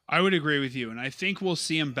 I would agree with you, and I think we'll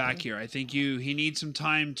see him back here. I think he needs some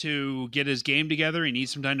time to get his game together. He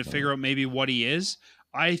needs some time to figure out maybe what he is.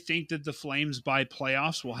 I think that the Flames by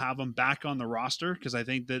playoffs will have him back on the roster because I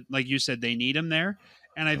think that, like you said, they need him there.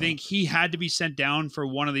 And I think he had to be sent down for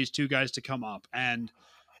one of these two guys to come up. And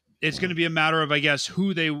it's going to be a matter of, I guess,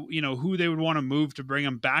 who they would want to move to bring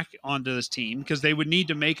him back onto this team, because they would need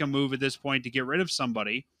to make a move at this point to get rid of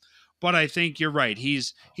somebody. but I think you're right.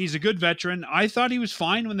 He's a good veteran. I thought he was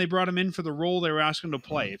fine when they brought him in for the role they were asking him to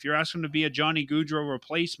play. If you're asking him to be a Johnny Gaudreau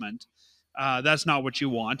replacement, that's not what you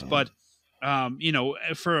want. But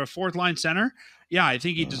for a fourth line center, yeah, I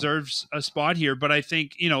think he deserves a spot here. But I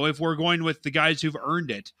think, if we're going with the guys who've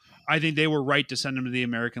earned it, I think they were right to send him to the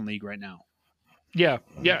American League right now. Yeah,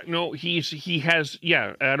 no, he has.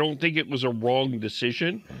 Yeah, I don't think it was a wrong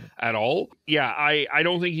decision at all. Yeah, I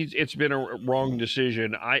don't think it's been a wrong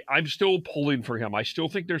decision. I'm still pulling for him. I still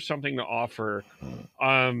think there's something to offer.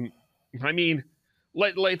 I mean,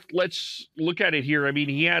 let's look at it here. I mean,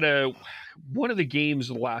 he had one of the games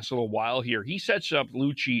the last little while here. He sets up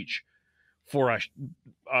Lucic for a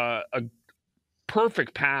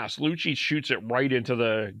perfect pass. Lucic shoots it right into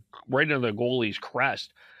the goalie's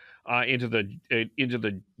crest. Into the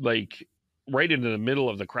right into the middle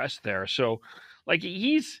of the crest there. So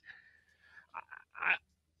he's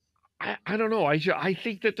I don't know. I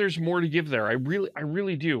think that there's more to give there. I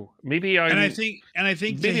really do. Maybe I think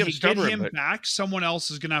maybe to get him back, someone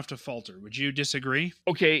else is going to have to falter. Would you disagree?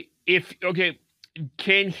 Okay,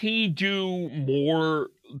 can he do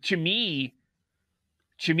more? To me,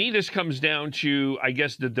 this comes down to, I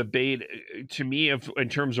guess, the debate. To me, in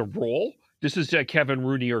terms of role. This is a Kevin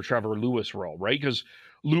Rooney or Trevor Lewis role, right? Because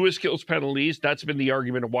Lewis kills penalties. That's been the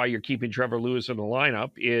argument of why you're keeping Trevor Lewis in the lineup,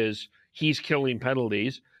 is he's killing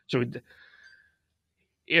penalties. So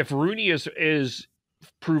if Rooney is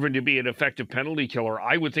proven to be an effective penalty killer,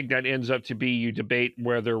 I would think that ends up to be, you debate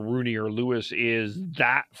whether Rooney or Lewis is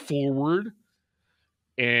that forward.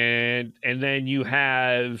 And then you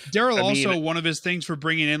have Daryl. Also, one of his things for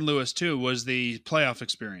bringing in Lewis too was the playoff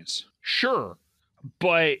experience. Sure,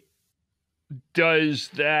 but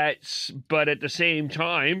but at the same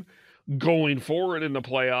time, going forward in the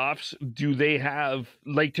playoffs, do they have,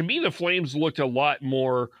 to me, the Flames looked a lot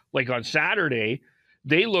more, on Saturday,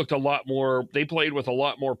 they looked a lot more, they played with a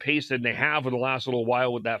lot more pace than they have in the last little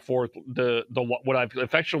while with that what I've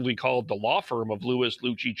affectionately called the law firm of Lewis,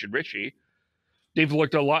 Lucic, and Ritchie. They've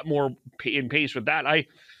looked a lot more in pace with that.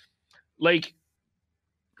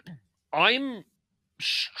 I'm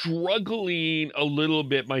struggling a little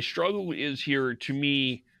bit. My struggle is here, to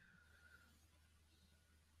me,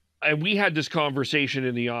 and we had this conversation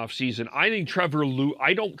in the offseason. I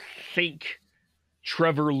don't think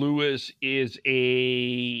Trevor Lewis is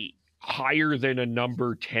a higher than a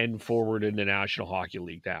number 10 forward in the National Hockey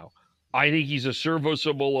League now. I think he's a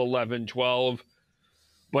serviceable 11, 12.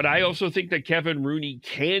 But I also think that Kevin Rooney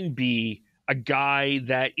can be a guy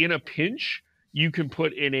that in a pinch you can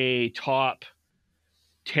put in a top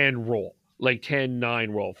 10 role,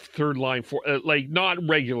 10-9 role, third line, not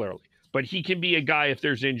regularly, but he can be a guy if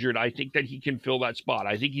there's injured. I think that he can fill that spot.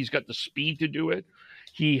 I think he's got the speed to do it.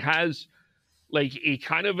 He has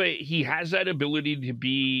he has that ability to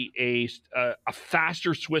be a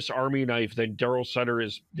faster Swiss Army knife than Daryl Sutter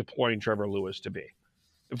is deploying Trevor Lewis to be,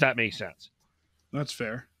 if that makes sense. That's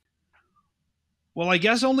fair. Well, I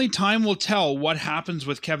guess only time will tell what happens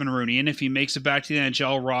with Kevin Rooney and if he makes it back to the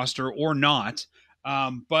NHL roster or not.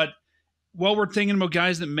 But while we're thinking about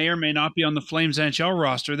guys that may or may not be on the Flames NHL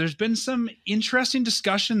roster, there's been some interesting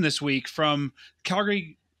discussion this week from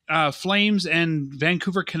Calgary Flames and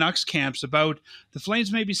Vancouver Canucks camps about the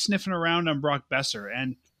Flames maybe sniffing around on Brock Besser.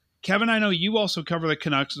 And Kevin, I know you also cover the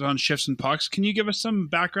Canucks on Shifts and Pucks. Can you give us some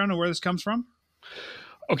background on where this comes from?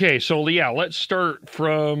 Okay, so let's start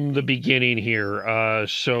from the beginning here.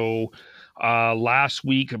 Last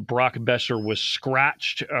week, Brock Besser was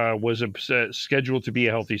scratched, was scheduled to be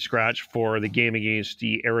a healthy scratch for the game against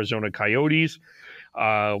the Arizona Coyotes.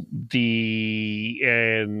 That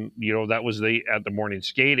was at the morning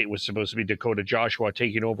skate. It was supposed to be Dakota Joshua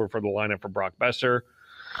taking over for the lineup for Brock Besser.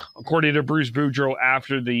 According to Bruce Boudreau,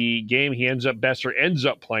 after the game, Besser ends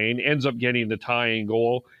up playing, ends up getting the tying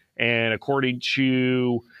goal. And according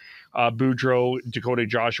to Boudreau, Dakota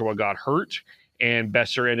Joshua got hurt, and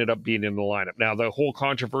Besser ended up being in the lineup. Now, the whole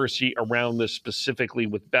controversy around this specifically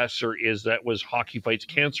with Besser is that was Hockey Fights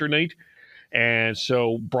Cancer Night. And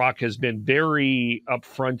so Brock has been very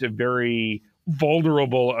upfront and very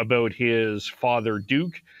vulnerable about his father,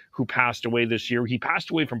 Duke, who passed away this year. He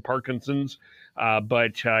passed away from Parkinson's,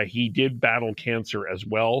 but he did battle cancer as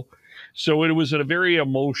well. So it was a very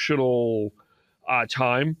emotional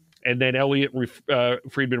time. And then Elliot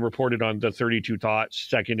Friedman reported on the 32 Thoughts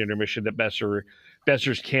second intermission that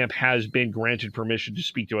Besser's camp has been granted permission to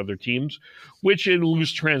speak to other teams, which in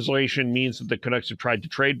loose translation means that the Canucks have tried to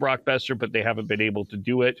trade Brock Besser, but they haven't been able to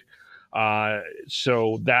do it.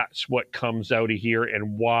 So that's what comes out of here,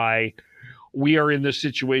 and why we are in this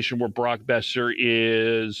situation where Brock Besser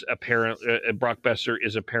is apparently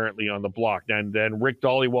on the block. And then Rick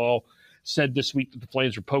Dhaliwal said this week that the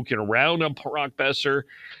Flames were poking around on Brock Besser.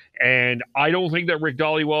 And I don't think that Rick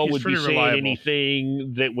Dhaliwal would be saying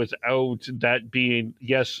anything that without that being,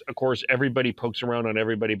 yes, of course, everybody pokes around on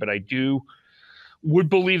everybody, but I would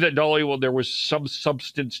believe that Dhaliwal, there was some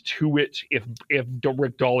substance to it if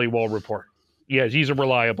Rick Dhaliwal report. Yes, he's a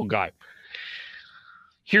reliable guy.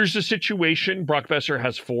 Here's the situation. Brock Besser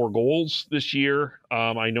has 4 goals this year.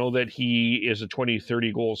 I know that he is a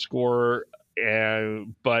 20-30 goal scorer,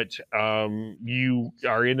 but you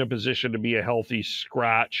are in a position to be a healthy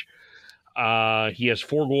scratch. He has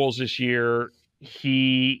 4 goals this year.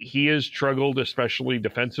 He has struggled, especially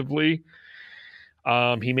defensively.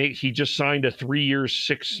 He just signed a 3-year,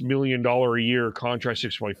 $6 million a year contract,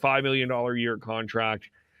 $6.5 million a year contract.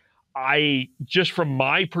 Just from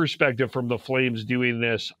my perspective, from the Flames doing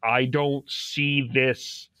this, I don't see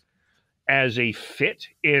this as a fit.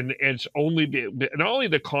 And it's only not only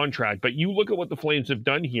the contract, but you look at what the Flames have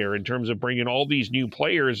done here in terms of bringing all these new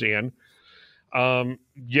players in. Trying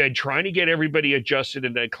to get everybody adjusted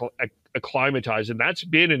and acclimatized, and that's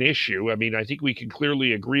been an issue. I mean, I think we can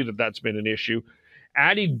clearly agree that that's been an issue.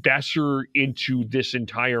 Adding Besser into this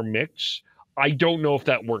entire mix, I don't know if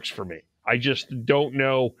that works for me. I just don't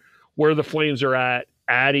know where the Flames are at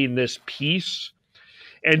adding this piece.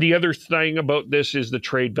 And the other thing about this is the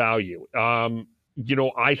trade value. I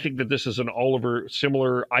think that this is an Oliver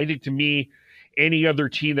similar. I think to me, any other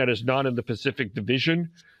team that is not in the Pacific Division,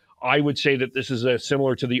 I would say that this is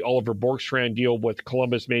similar to the Oliver Borkstrand deal with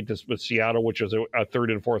Columbus made this with Seattle, which was a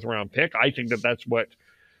 3rd and 4th round pick. I think that that's what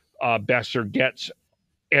Besser gets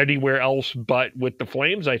anywhere else but with the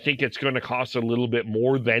Flames. I think it's going to cost a little bit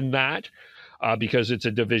more than that because it's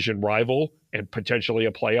a division rival and potentially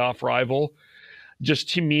a playoff rival. Just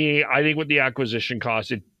to me, I think with the acquisition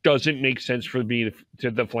cost, it doesn't make sense for me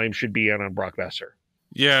to the Flames should be in on Brock Besser.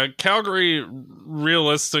 Yeah, Calgary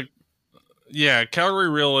realistically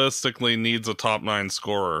needs a top 9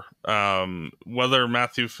 scorer. Whether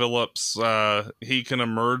Matthew Phillips, he can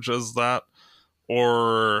emerge as that,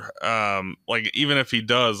 or even if he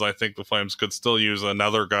does, I think the Flames could still use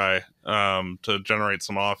another guy to generate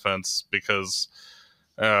some offense, because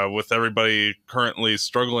with everybody currently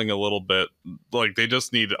struggling a little bit, they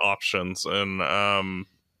just need options. And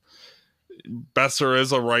Besser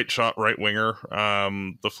is a right winger.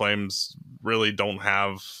 The Flames really don't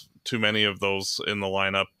have too many of those in the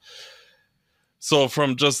lineup. So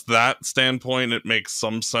from just that standpoint, it makes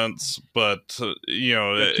some sense. But, 2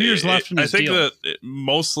 years left in his deal. I think that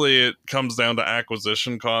mostly it comes down to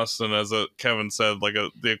acquisition costs. And as Kevin said,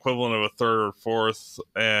 the equivalent of a 3rd or 4th,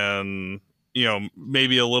 and,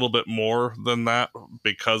 maybe a little bit more than that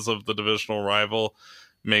because of the divisional rival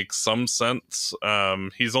makes some sense.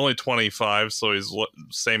 He's only 25, so he's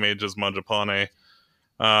same age as Mangiapane.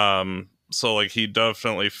 So he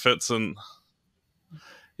definitely fits in.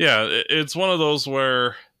 Yeah, it's one of those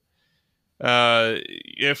where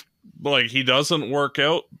if he doesn't work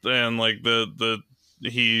out, then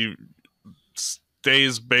he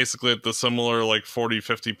stays basically at the similar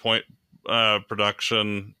 40-50 point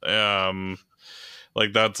production.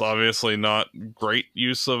 That's obviously not great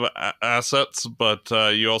use of assets, but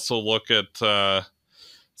you also look at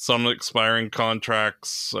some expiring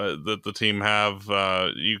contracts that the team have.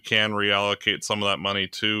 You can reallocate some of that money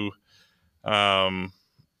to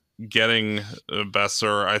getting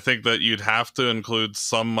Besser. I think that you'd have to include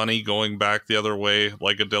some money going back the other way,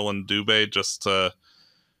 like a Dylan Dubé, just to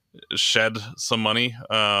shed some money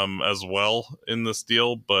as well in this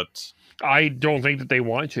deal. But I don't think that they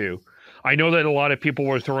want to. I know that a lot of people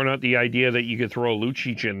were throwing out the idea that you could throw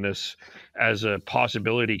Lucic in this as a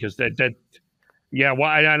possibility, because yeah,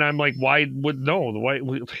 why? And I'm like, why would no? Why?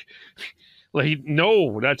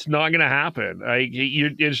 No, that's not going to happen.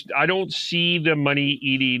 I don't see the money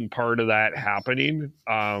eating part of that happening.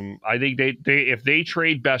 I think they if they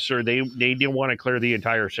trade Besser, they didn't want to clear the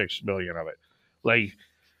entire $6 million of it.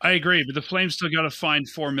 I agree, but the Flames still got to find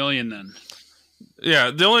 $4 million then.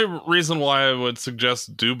 Yeah, the only reason why I would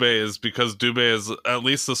suggest Dubé is because Dubé is at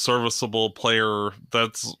least a serviceable player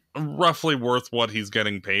that's roughly worth what he's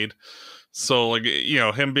getting paid. So,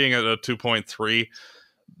 him being at a 2.3,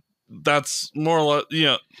 that's more or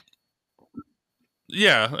less,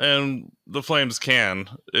 yeah, and the Flames can.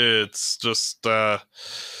 It's just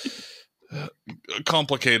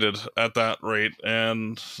complicated at that rate.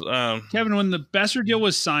 And Kevin, when the Besser deal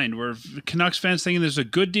was signed, were Canucks fans thinking there's a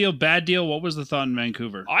good deal, bad deal? What was the thought in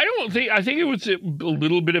Vancouver? I think it was a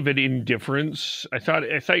little bit of an indifference.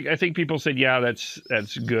 I think people said, yeah,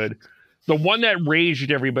 that's good. The one that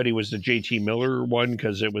raged everybody was the JT Miller one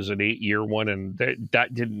because it was an 8-year one, and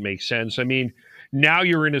that didn't make sense. I mean, now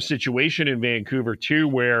you're in a situation in Vancouver too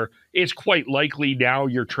where it's quite likely now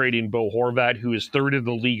you're trading Bo Horvat, who is third in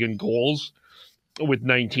the league in goals with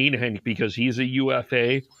 19, and because he's a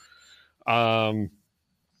UFA.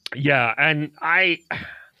 Yeah, and I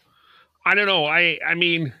don't know. I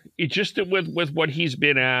mean, it just with what he's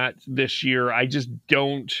been at this year, I just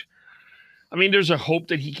don't. I mean, there's a hope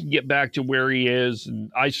that he can get back to where he is,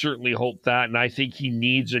 and I certainly hope that. And I think he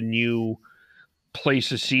needs a new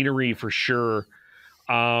place of scenery for sure.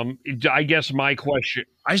 I guess my question.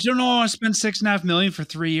 I just don't know. I want to spend $6.5 million for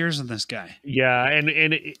 3 years on this guy. Yeah,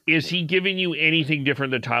 and is he giving you anything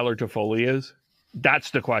different than Tyler Toffoli is?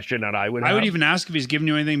 That's the question that I would have. I would even ask if he's giving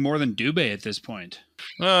you anything more than Dubé at this point.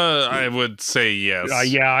 I would say yes.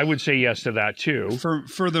 Yeah, I would say yes to that too.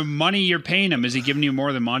 For the money you're paying him, is he giving you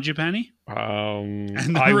more than Mangiapane? And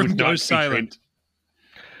the room goes silent.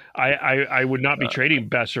 I would not be trading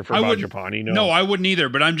Besser for Mangiapane. No, I wouldn't either.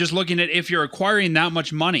 But I'm just looking at, if you're acquiring that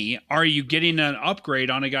much money, are you getting an upgrade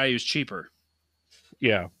on a guy who's cheaper?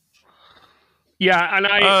 Yeah. Yeah, and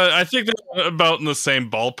I think they're about in the same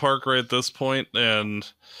ballpark right at this point.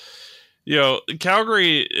 And, you know,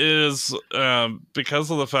 Calgary is, because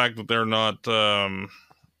of the fact that they're not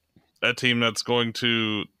a team that's going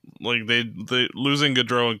to, like, they losing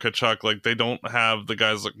Gaudreau and Tkachuk, like, they don't have the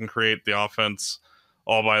guys that can create the offense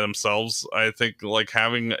all by themselves. I think, like,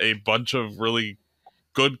 having a bunch of really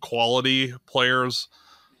good quality players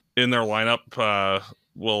in their lineup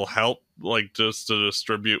will help, like, just to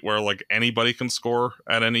distribute where, like, anybody can score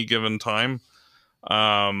at any given time.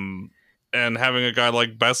 And having a guy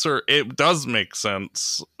like Besser, it does make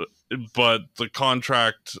sense, but the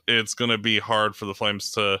contract, it's going to be hard for the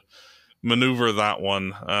Flames to maneuver that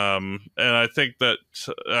one. And I think that,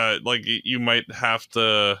 like, you might have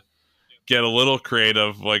to get a little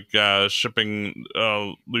creative, like shipping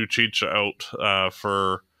Lucic out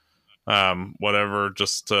for whatever,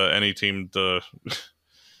 just any team to,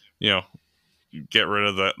 you know, get rid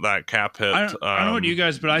of that cap hit. I don't know what you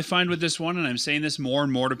guys, but I find with this one, and I'm saying this more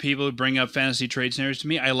and more to people who bring up fantasy trade scenarios to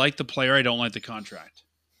me, I like the player, I don't like the contract.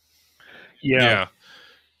 Yeah.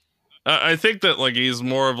 I think that, like, he's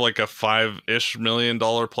more of like a $5-ish million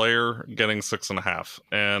player getting 6.5,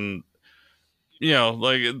 and, you know,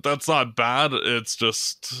 like, that's not bad. It's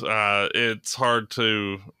just it's hard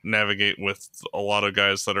to navigate with a lot of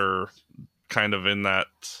guys that are kind of in that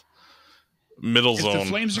middle zone. If the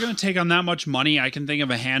Flames are going to take on that much money, I can think of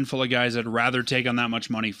a handful of guys I'd rather take on that much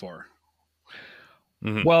money for.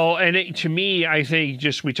 Mm-hmm. Well, and to me, I think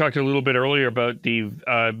just we talked a little bit earlier about the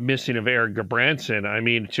missing of Eric Gudbranson. I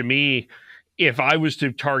mean, to me, if I was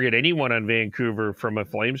to target anyone on Vancouver from a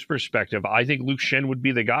Flames perspective, I think Luke Schenn would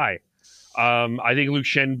be the guy. I think Luke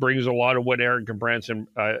Schenn brings a lot of what Eric Gudbranson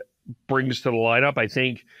brings to the lineup. I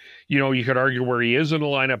think, you know, you could argue where he is in the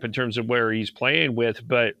lineup in terms of where he's playing with,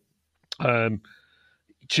 but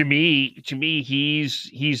to me,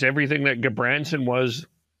 he's everything that Gudbranson was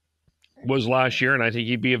last year, and I think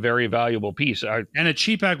he'd be a very valuable piece. And a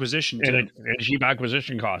cheap acquisition, too. And a cheap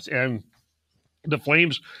acquisition cost. And the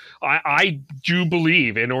Flames, I do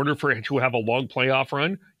believe in order for it to have a long playoff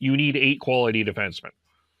run, you need 8 quality defensemen.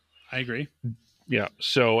 I agree. Yeah.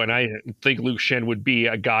 So, and I think Luke Schenn would be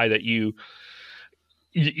a guy that you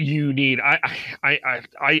need.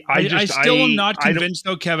 I still am not convinced,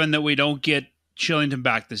 though, Kevin, that we don't get Shillington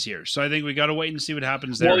back this year. So I think we got to wait and see what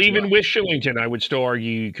happens there. Well, even with Shillington, I would still argue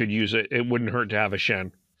you could use it. It wouldn't hurt to have a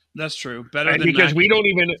Schenn. That's true. Better than because we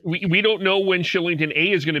don't know when Shillington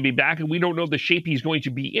A is going to be back, and we don't know the shape he's going to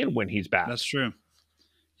be in when he's back. That's true.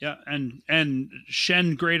 Yeah, and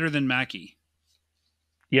Schenn greater than Mackey.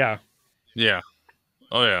 Yeah. Yeah.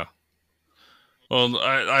 Oh yeah. Well,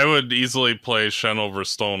 I would easily play Schenn over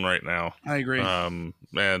Stone right now. I agree. And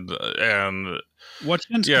what's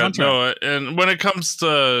Schenn's contract? No, and when it comes to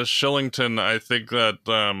Shillington, I think that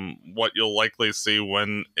what you'll likely see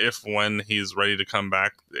when he's ready to come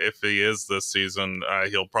back, if he is this season,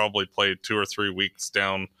 he'll probably play 2 or 3 weeks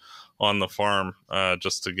down on the farm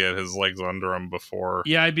just to get his legs under him before.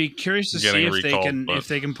 Yeah, I'd be curious to see if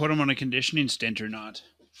they can put him on a conditioning stint or not.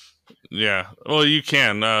 Yeah, well, you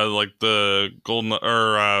can. Like the Golden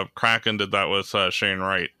or Kraken did that with Shane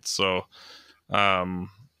Wright. So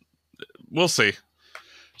we'll see.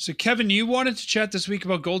 So, Kevin, you wanted to chat this week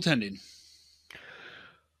about goaltending.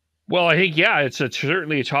 Well, I think, yeah, it's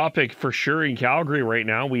certainly a topic for sure in Calgary right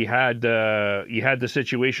now. We had you had the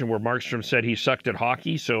situation where Markstrom said he sucked at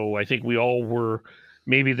hockey, so I think we all were,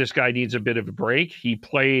 maybe this guy needs a bit of a break.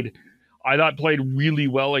 I thought played really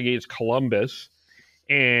well against Columbus,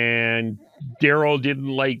 and Daryl didn't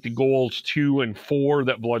like the goals 2 and 4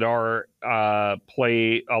 that Vladar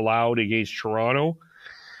allowed against Toronto.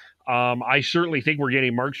 I certainly think we're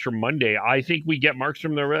getting Markstrom Monday. I think we get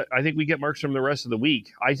Markstrom the rest of the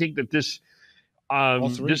week. I think that this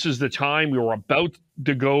is the time we were about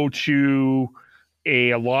to go to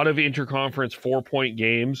a lot of interconference 4-point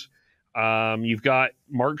games. You've got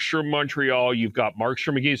Markstrom Montreal, you've got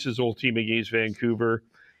Markstrom against his old team against Vancouver,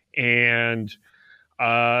 and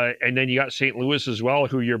then you got St. Louis as well,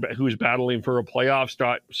 who's battling for a playoff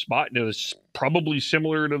spot, and it's probably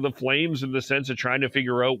similar to the Flames in the sense of trying to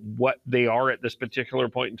figure out what they are at this particular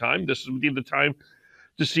point in time. This would be the time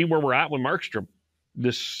to see where we're at with Markstrom.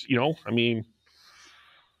 That's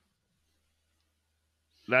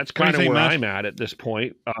kind of where I'm at this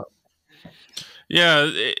point. Yeah,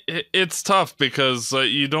 it's tough because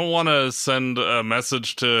you don't want to send a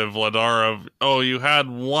message to Vladar of, oh, you had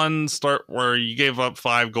one start where you gave up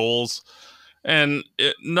 5 goals, and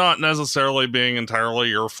it not necessarily being entirely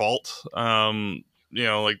your fault. Like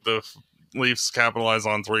the Leafs capitalize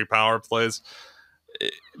on 3 power plays.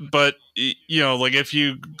 But, like if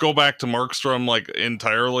you go back to Markstrom like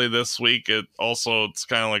entirely this week, it's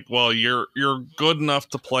kind of like, well, you're good enough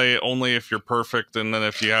to play only if you're perfect, and then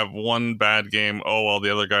if you have one bad game, oh well, the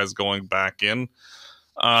other guy's going back in.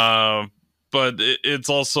 But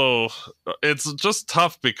it's just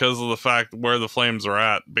tough because of the fact where the Flames are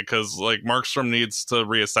at, because like Markstrom needs to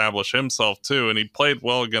reestablish himself too, and he played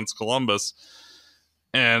well against Columbus,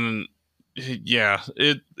 and yeah,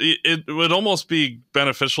 it would almost be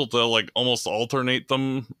beneficial to like almost alternate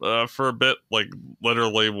them for a bit, like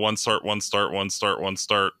literally one start,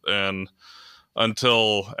 and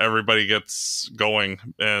until everybody gets going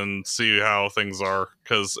and see how things are,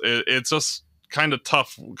 because it's just kind of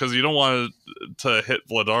tough because you don't want to hit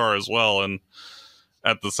Vladar as well and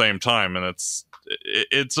at the same time, and it's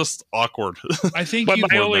just awkward. I think but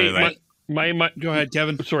go ahead,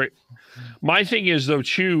 Kevin. Sorry. My thing is, though,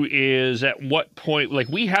 too, is at what point, like,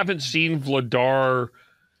 we haven't seen Vladar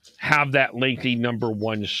have that lengthy number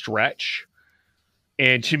 1 stretch.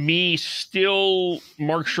 And to me, still,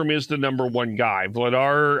 Markstrom is the number 1 guy.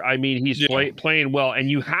 Vladar, I mean, he's playing well.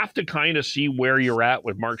 And you have to kind of see where you're at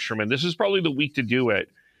with Markstrom. And this is probably the week to do it,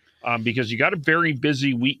 because you got a very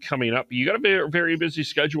busy week coming up. You got a very, very busy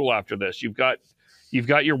schedule after this. You've got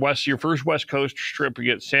your first West Coast trip. You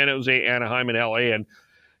get San Jose, Anaheim, and LA. And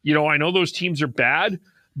I know those teams are bad,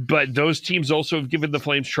 but those teams also have given the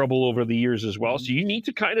Flames trouble over the years as well. So you need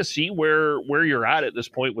to kind of see where you're at this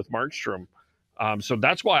point with Markstrom. So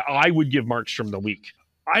that's why I would give Markstrom the week.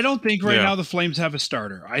 I don't think now the Flames have a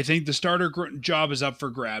starter. I think the starter job is up for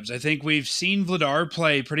grabs. I think we've seen Vladar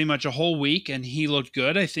play pretty much a whole week, and he looked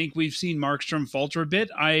good. I think we've seen Markstrom falter a bit.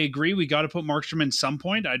 I agree. We got to put Markstrom in some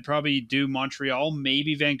point. I'd probably do Montreal,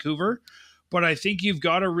 maybe Vancouver. But I think you've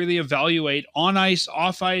got to really evaluate on ice,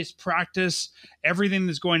 off ice, practice, everything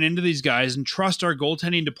that's going into these guys, and trust our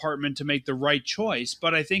goaltending department to make the right choice.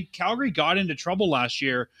 But I think Calgary got into trouble last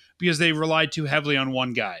year because they relied too heavily on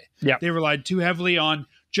one guy. Yeah. They relied too heavily on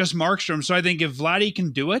just Markstrom. So I think if Vladdy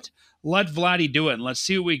can do it, let Vladdy do it, and let's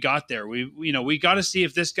see what we got there. We got to see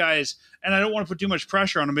if this guy is, and I don't want to put too much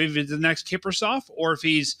pressure on him, maybe it's the next Kiprusoff, or if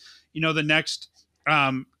he's, the next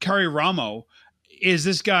Kari Ramo. Is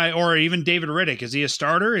this guy, or even David Riddick, is he a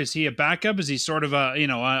starter? Is he a backup? Is he sort of a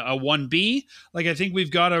 1B? Like, I think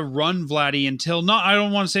we've got to run Vladdy until, I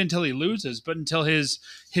don't want to say until he loses, but until his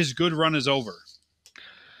good run is over.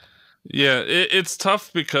 Yeah, it's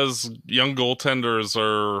tough because young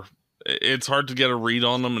goaltenders it's hard to get a read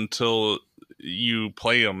on them until you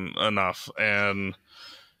play them enough. And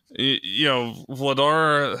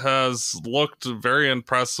Vladar has looked very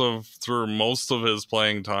impressive through most of his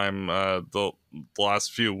playing time the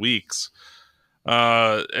last few weeks.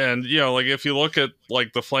 And like if you look at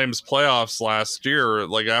like the Flames playoffs last year,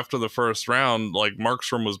 like after the first round, like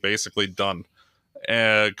Markstrom was basically done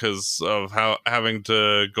because of having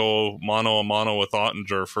to go mano a mano with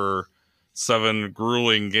Ottinger for 7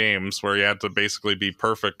 grueling games where you had to basically be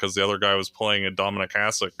perfect because the other guy was playing in Dominic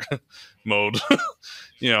Hasek mode.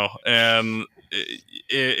 And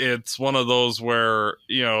it's one of those where,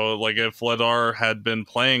 like if Vladar had been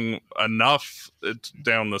playing enough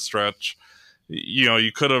down the stretch,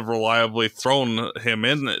 you could have reliably thrown him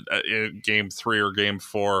in game 3 or game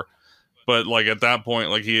 4. But like at that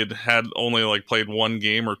point, like he had only like played 1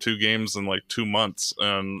 game or 2 games in like 2 months,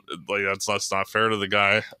 and like that's not fair to the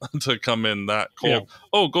guy to come in that cold. Yeah.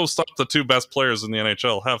 Oh, go stop the 2 best players in the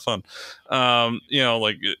NHL. Have fun.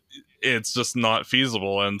 It's just not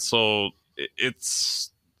feasible. And so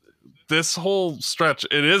it's this whole stretch.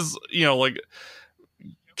 It is, like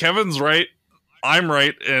Kevin's right. I'm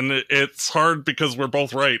right, and it's hard because we're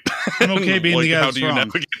both right. I'm okay being like, the guy how that's do you wrong.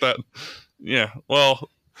 navigate that? Yeah, well,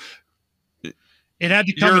 It had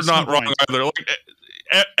to come. you're not wrong either. Like,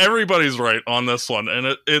 everybody's right on this one,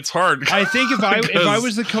 and it's hard. I think if I because-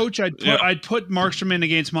 was the coach, I'd Yeah. put Markstrom in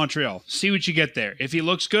against Montreal. See what you get there. If he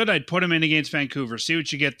looks good, I'd put him in against Vancouver. See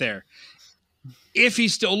what you get there. If he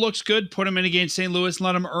still looks good, put him in against St. Louis and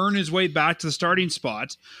let him earn his way back to the starting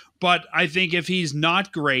spot. But I think if he's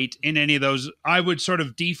not great in any of those, I would sort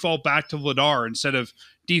of default back to Vladar instead of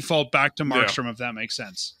default back to Markstrom, if that makes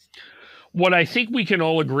sense. What I think we can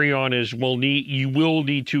all agree on is you will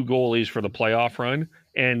need 2 goalies for the playoff run,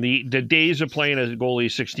 and the days of playing a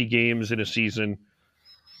goalie 60 games in a season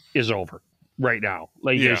is over right now.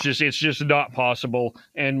 Like it's just not possible.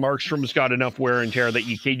 And Markstrom's got enough wear and tear that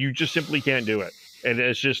you just simply can't do it. And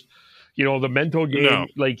it's just, the mental game. No.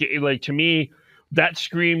 Like to me, that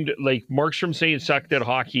screamed like Markstrom saying sucked at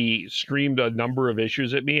hockey screamed a number of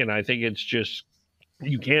issues at me, and I think it's just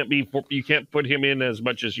you can't put him in as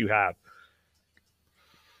much as you have.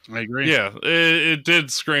 I agree. Yeah, it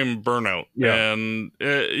did scream burnout. Yeah. And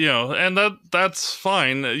and that's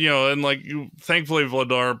fine. And like thankfully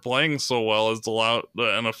Vladar playing so well has allowed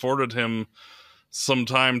and afforded him some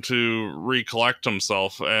time to recollect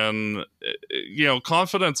himself. And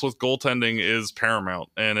confidence with goaltending is paramount.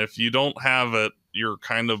 And if you don't have it, you're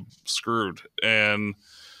kind of screwed. And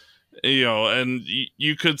and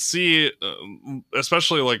you could see,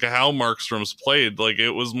 especially like how Markstrom's played, like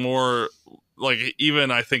it was more like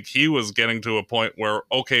even I think he was getting to a point where,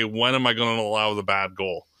 okay, when am I going to allow the bad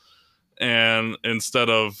goal? And instead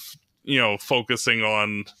of, focusing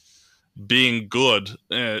on being good,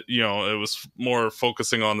 it was more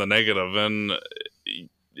focusing on the negative. And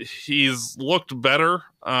he's looked better,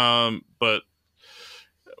 but,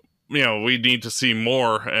 we need to see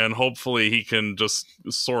more, and hopefully he can just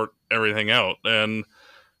sort everything out. And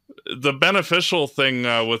the beneficial thing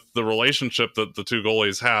with the relationship that the 2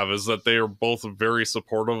 goalies have is that they are both very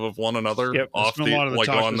supportive of one another off the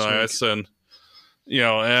on the ice, and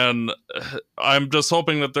and I'm just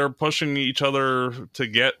hoping that they're pushing each other to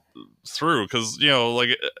get through, because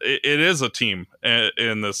it is a team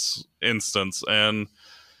in this instance, and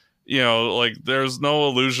there's no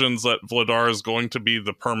illusions that Vladar is going to be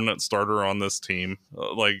the permanent starter on this team.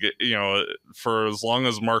 For as long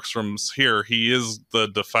as Markstrom's here, he is the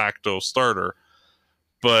de facto starter.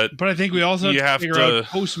 But I think we also have to figure to out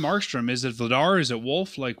post Markstrom. Is it Vladar? Is it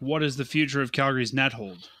Wolf? Like, what is the future of Calgary's net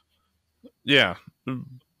hold? Yeah.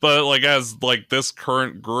 But as this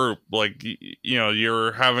current group,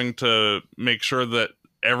 you're having to make sure that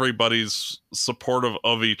everybody's supportive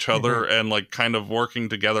of each other and kind of working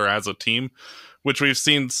together as a team, which we've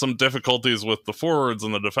seen some difficulties with the forwards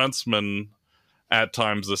and the defensemen at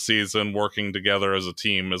times this season working together as a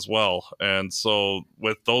team as well. And so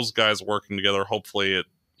with those guys working together, hopefully it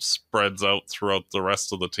spreads out throughout the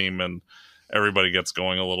rest of the team and everybody gets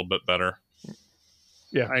going a little bit better.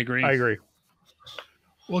 Yeah, I agree.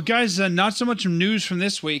 Well, guys, not so much news from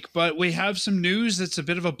this week, but we have some news that's a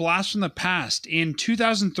bit of a blast from the past. In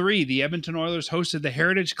 2003, the Edmonton Oilers hosted the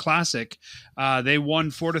Heritage Classic. They won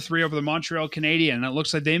 4-3 over the Montreal Canadiens, and it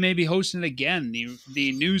looks like they may be hosting it again.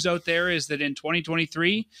 The news out there is that in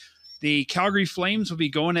 2023, the Calgary Flames will be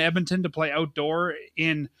going to Edmonton to play outdoor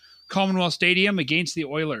in Commonwealth Stadium against the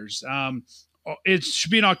Oilers. It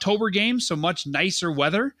should be an October game, so much nicer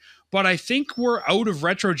weather. But I think we're out of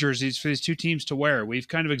retro jerseys for these 2 teams to wear. We've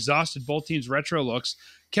kind of exhausted both teams' retro looks.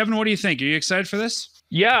 Kevin, what do you think? Are you excited for this?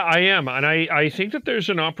 Yeah, I am. And I think that there's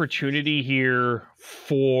an opportunity here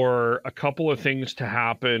for a couple of things to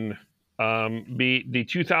happen. The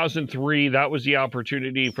 2003, that was the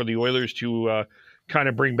opportunity for the Oilers to kind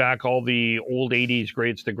of bring back all the old 80s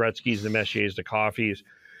greats, the Gretzkys, the Messiers, the Coffees.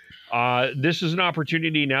 This is an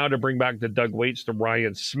opportunity now to bring back the Doug Waits, the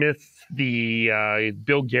Ryan Smith, the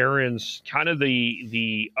Bill Guerin's, kind of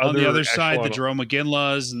the other on the other side, echelon. the Jerome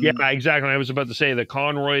McGinley's. Yeah, exactly. I was about to say the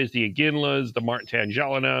Conroys, the Aginlas, the Martin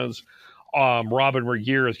Tangelinas, Robin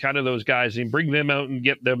Regier, kind of those guys, and bring them out and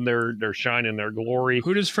get them their shine and their glory.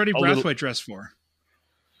 Who does Freddie Brathwaite dress for?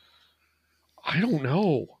 I don't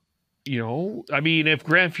know. I mean, if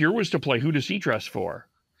Grant Fuhr was to play, who does he dress for?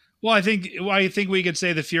 Well, I think we could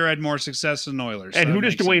say the Fuhr had more success than Oilers. And who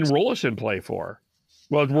does Dwayne Rollison play for?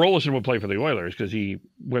 Well, Rollison would play for the Oilers because he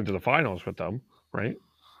went to the finals with them, right?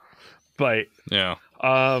 But yeah,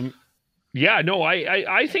 I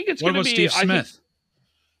think it's going to be Steve Smith.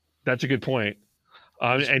 That's a good point.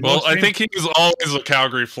 And I think he's always a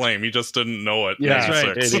Calgary Flame. He just didn't know it. Yeah, that's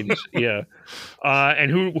right.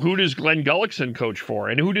 And who does Glenn Gullickson coach for?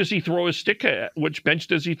 And who does he throw his stick at? Which bench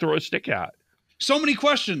does he throw his stick at? So many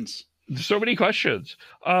questions. So many questions.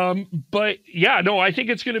 But yeah, no, I think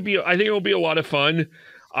it's going to be, I think it'll be a lot of fun.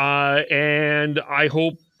 And I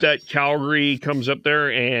hope that Calgary goes up there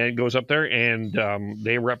and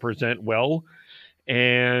they represent well.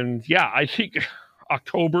 And yeah, I think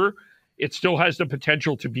October, it still has the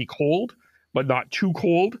potential to be cold, but not too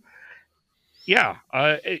cold. Yeah,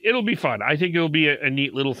 it'll be fun. I think it'll be a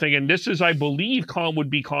neat little thing. And this is, I believe, would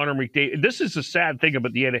be Connor McDavid. This is a sad thing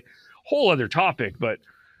about the whole other topic, but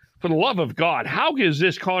for the love of God, how is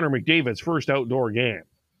this Connor McDavid's first outdoor game?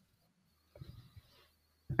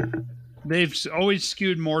 They've always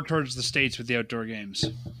skewed more towards the States with the outdoor games.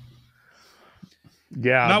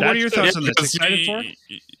 Yeah. Now, what are your thoughts on this? Excited for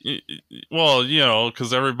it? Well,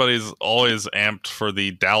 because everybody's always amped for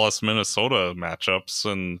the Dallas, Minnesota matchups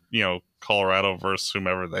and, Colorado versus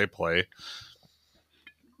whomever they play.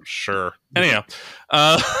 Sure. Anyhow,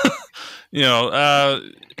 I'm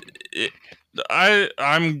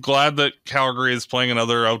glad that Calgary is playing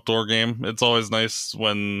another outdoor game. It's always nice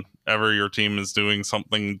whenever your team is doing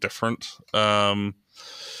something different.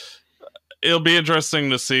 It'll be interesting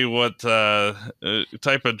to see what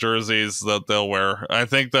type of jerseys that they'll wear. I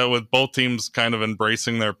think that with both teams kind of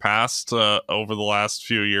embracing their past over the last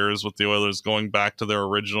few years, with the Oilers going back to their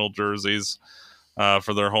original jerseys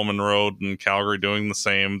for their home and road, and Calgary doing the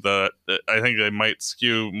same, that I think they might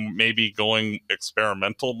skew maybe going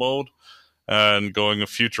experimental mode and going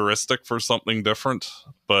futuristic for something different.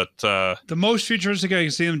 But the most futuristic I can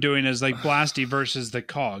see them doing is like Blasty versus the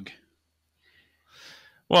Cog.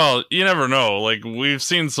 Well, you never know. Like, we've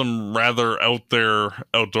seen some rather out there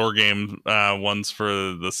outdoor game ones for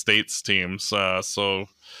the States teams. Like,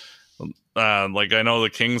 I know the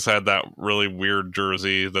Kings had that really weird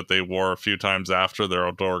jersey that they wore a few times after their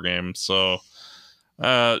outdoor game. So,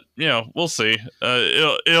 we'll see.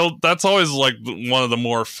 That's always like one of the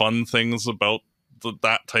more fun things about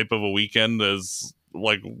that type of a weekend is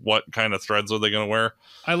like, what kind of threads are they going to wear?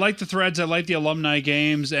 I like the threads. I like the alumni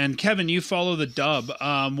games. And Kevin, you follow the dub.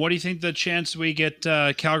 What do you think the chance we get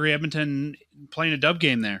Calgary Edmonton playing a dub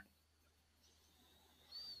game there?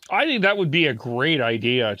 I think that would be a great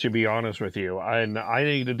idea, to be honest with you. And I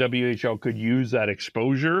think the WHL could use that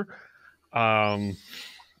exposure.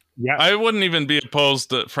 Yeah, I wouldn't even be opposed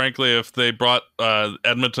to, frankly, if they brought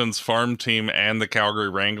Edmonton's farm team and the Calgary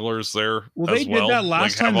Wranglers there. Well, they did that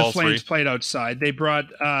last time the Flames three. played outside. They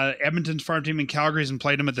brought Edmonton's farm team and Calgary's and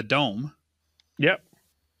played them at the Dome. Yep.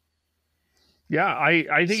 Yeah,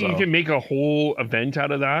 I think you can make a whole event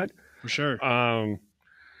out of that. For sure.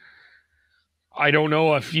 I don't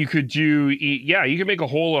know if you could you can make a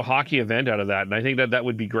whole hockey event out of that. And I think that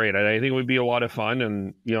would be great. I think it would be a lot of fun.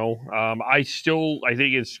 And, I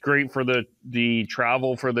think it's great for the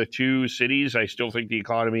travel for the two cities. I still think the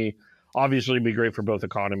economy obviously would be great for both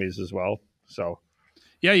economies as well. So,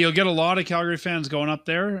 yeah, you'll get a lot of Calgary fans going up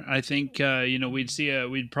there. I think,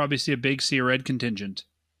 we'd probably see a big Sea Red contingent.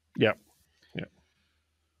 Yep.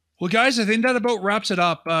 Well, guys, I think that about wraps it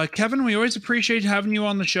up. Kevin, we always appreciate having you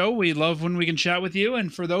on the show. We love when we can chat with you.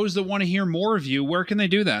 And for those that want to hear more of you, where can they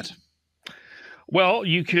do that? Well,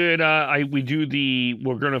 you could. We're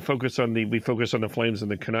going to focus on the Flames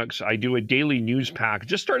and the Canucks. I do a daily news pack.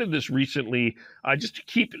 Just started this recently, just to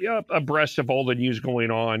keep abreast of all the news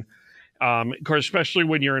going on. Of course, especially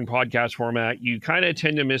when you're in podcast format, you kind of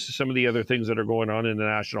tend to miss some of the other things that are going on in the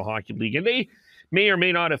National Hockey League, and they may or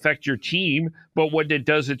may not affect your team, but what it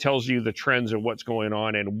does, it tells you the trends of what's going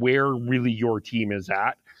on and where really your team is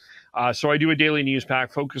at. So I do a daily news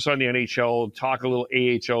pack, focus on the NHL, talk a little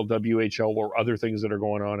AHL, WHL, or other things that are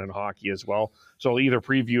going on in hockey as well. So I'll either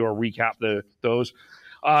preview or recap those.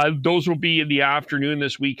 Those will be in the afternoon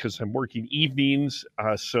this week because I'm working evenings.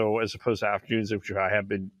 So as opposed to afternoons, which I have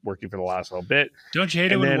been working for the last little bit. Don't you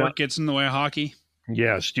hate it when work gets in the way of hockey?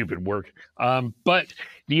 Yeah, stupid work. But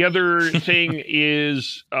the other thing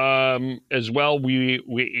is, as well,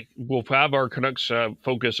 we'll have our Canucks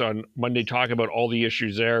focus on Monday, talk about all the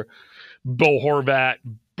issues there. Bo Horvat,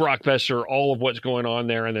 Brock Besser, all of what's going on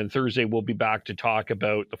there. And then Thursday, we'll be back to talk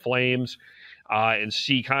about the Flames and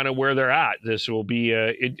see kind of where they're at. This will be,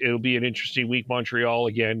 it'll be an interesting week. Montreal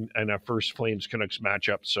again, and a first Flames Canucks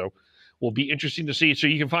matchup. So will be interesting to see. So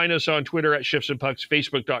you can find us on Twitter at Shifts and Pucks,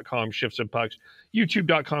 Facebook.com, Shifts and Pucks,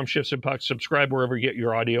 YouTube.com, Shifts and Pucks. Subscribe wherever you get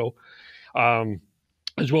your audio,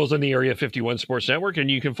 as well as on the Area 51 Sports Network.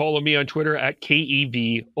 And you can follow me on Twitter at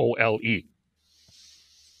KEVOLE.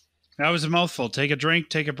 That was a mouthful. Take a drink,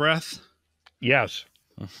 take a breath. Yes.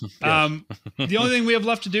 The only thing we have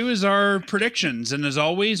left to do is our predictions. And as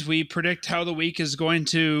always, we predict how the week is going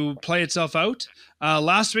to play itself out.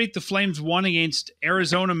 Last week, the Flames won against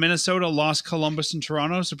Arizona, Minnesota, lost Columbus and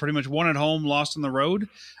Toronto. So pretty much won at home, lost on the road.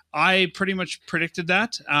 I pretty much predicted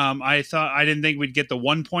that. I didn't think we'd get the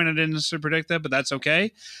 1 point. I didn't necessarily predict that, but that's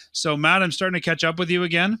okay. So Matt, I'm starting to catch up with you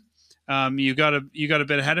again. You got a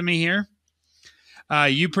bit ahead of me here.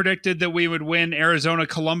 You predicted that we would win Arizona,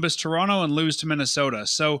 Columbus, Toronto, and lose to Minnesota.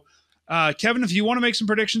 So, Kevin, if you want to make some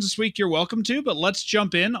predictions this week, you're welcome to, but let's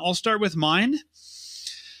jump in. I'll start with mine.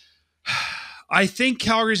 I think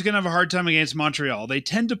Calgary's going to have a hard time against Montreal. They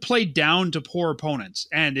tend to play down to poor opponents,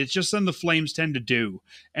 and it's just something the Flames tend to do.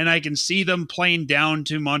 And I can see them playing down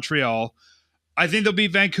to Montreal. I think they'll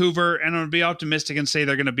beat Vancouver, and I'm going to be optimistic and say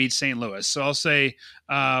they're going to beat St. Louis. So I'll say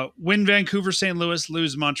win Vancouver, St. Louis,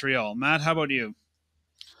 lose Montreal. Matt, how about you?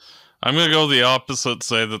 I'm going to go the opposite,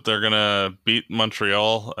 say that they're going to beat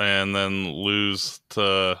Montreal and then lose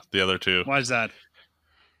to the other two. Why is that?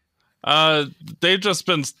 They've just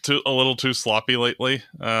been a little too sloppy lately.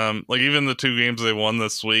 Like even the 2 games they won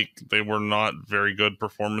this week, they were not very good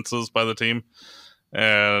performances by the team.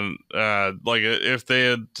 And like if they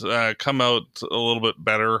had come out a little bit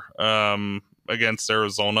better against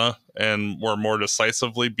Arizona and were more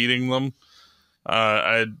decisively beating them,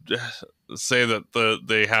 I'd say that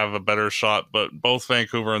they have a better shot. But both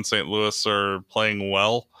Vancouver and St. Louis are playing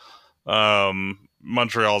well.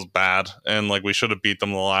 Montreal's bad, and like we should have beat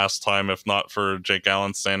them the last time if not for Jake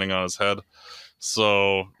Allen standing on his head.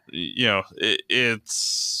 So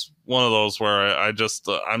it's one of those where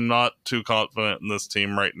I'm not too confident in this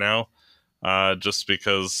team right now, just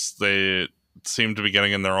because they seem to be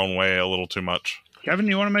getting in their own way a little too much. Kevin,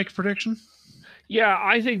 you want to make a prediction? Yeah,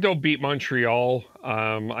 I think they'll beat Montreal.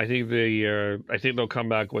 I think they'll come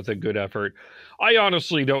back with a good effort. I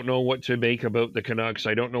honestly don't know what to make about the Canucks.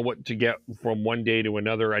 I don't know what to get from one day to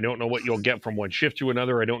another. I don't know what you'll get from one shift to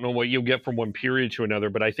another. I don't know what you'll get from one period to another.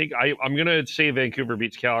 But I think I'm going to say Vancouver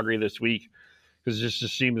beats Calgary this week because this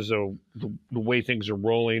just seems as though the way things are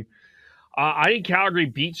rolling. I think Calgary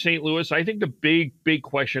beats St. Louis. I think the big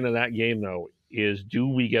question of that game, though, is do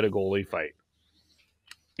we get a goalie fight?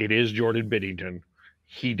 It is Jordan Binnington.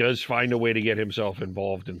 He does find a way to get himself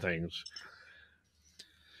involved in things.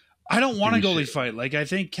 I don't want a goalie fight. Like, I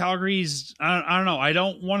think Calgary's, I don't know. I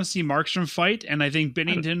don't want to see Markstrom fight, and I think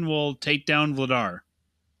Binnington will take down Vladar.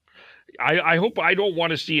 I hope I don't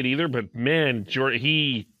want to see it either, but man, Jordan,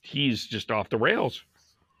 he's just off the rails.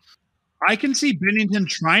 I can see Binnington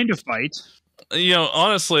trying to fight.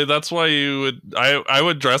 Honestly, that's why I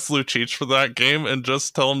would dress Lucic for that game and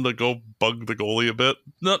just tell him to go bug the goalie a bit.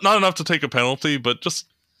 Not enough to take a penalty, but just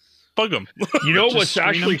bug him. You know what's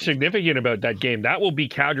actually significant about that game? That will be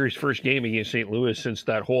Calgary's first game against St. Louis since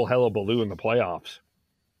that whole hullabaloo in the playoffs.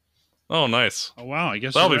 Oh, nice. Oh, wow. I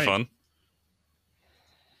guess that'll be fun.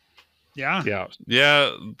 Yeah.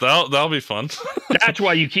 Yeah, that'll be fun. That's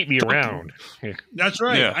why you keep me around. That's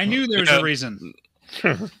right. Yeah. I knew there was a reason.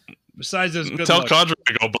 Besides this good Tell Kadri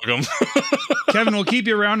to go bug him. Kevin, we'll keep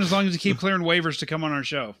you around as long as you keep clearing waivers to come on our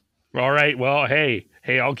show. All right. Well, hey,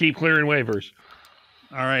 I'll keep clearing waivers.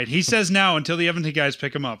 All right. He says now until the Edmonton guys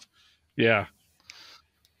pick him up. Yeah.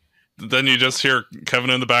 Then you just hear Kevin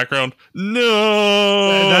in the background.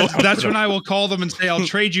 No. That's when I will call them and say, I'll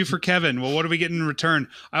trade you for Kevin. Well, what do we get in return?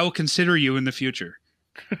 I will consider you in the future.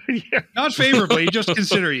 Yeah. Not favorably, just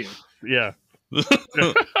consider you. Yeah.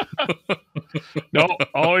 No,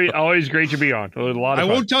 always great to be on. A lot of fun.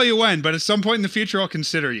 Won't tell you when, but at some point in the future, I'll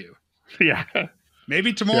consider you. Yeah.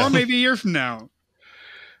 Maybe tomorrow, maybe a year from now.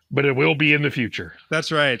 But it will be in the future.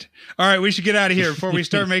 That's right. All right, we should get out of here before we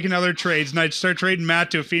start making other trades. And I'd start trading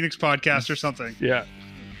Matt to a Phoenix podcast or something. Yeah.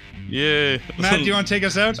 Yay. Matt, do you want to take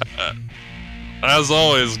us out? As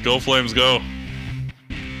always, go Flames, go.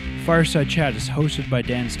 Fireside Chat is hosted by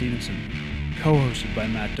Dan Stevenson, co-hosted by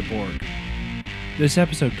Matt DeBorg. This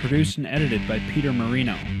episode produced and edited by Peter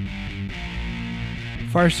Marino.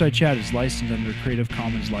 Fireside Chat is licensed under Creative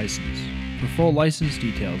Commons license. For full license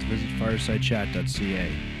details, visit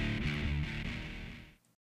firesidechat.ca.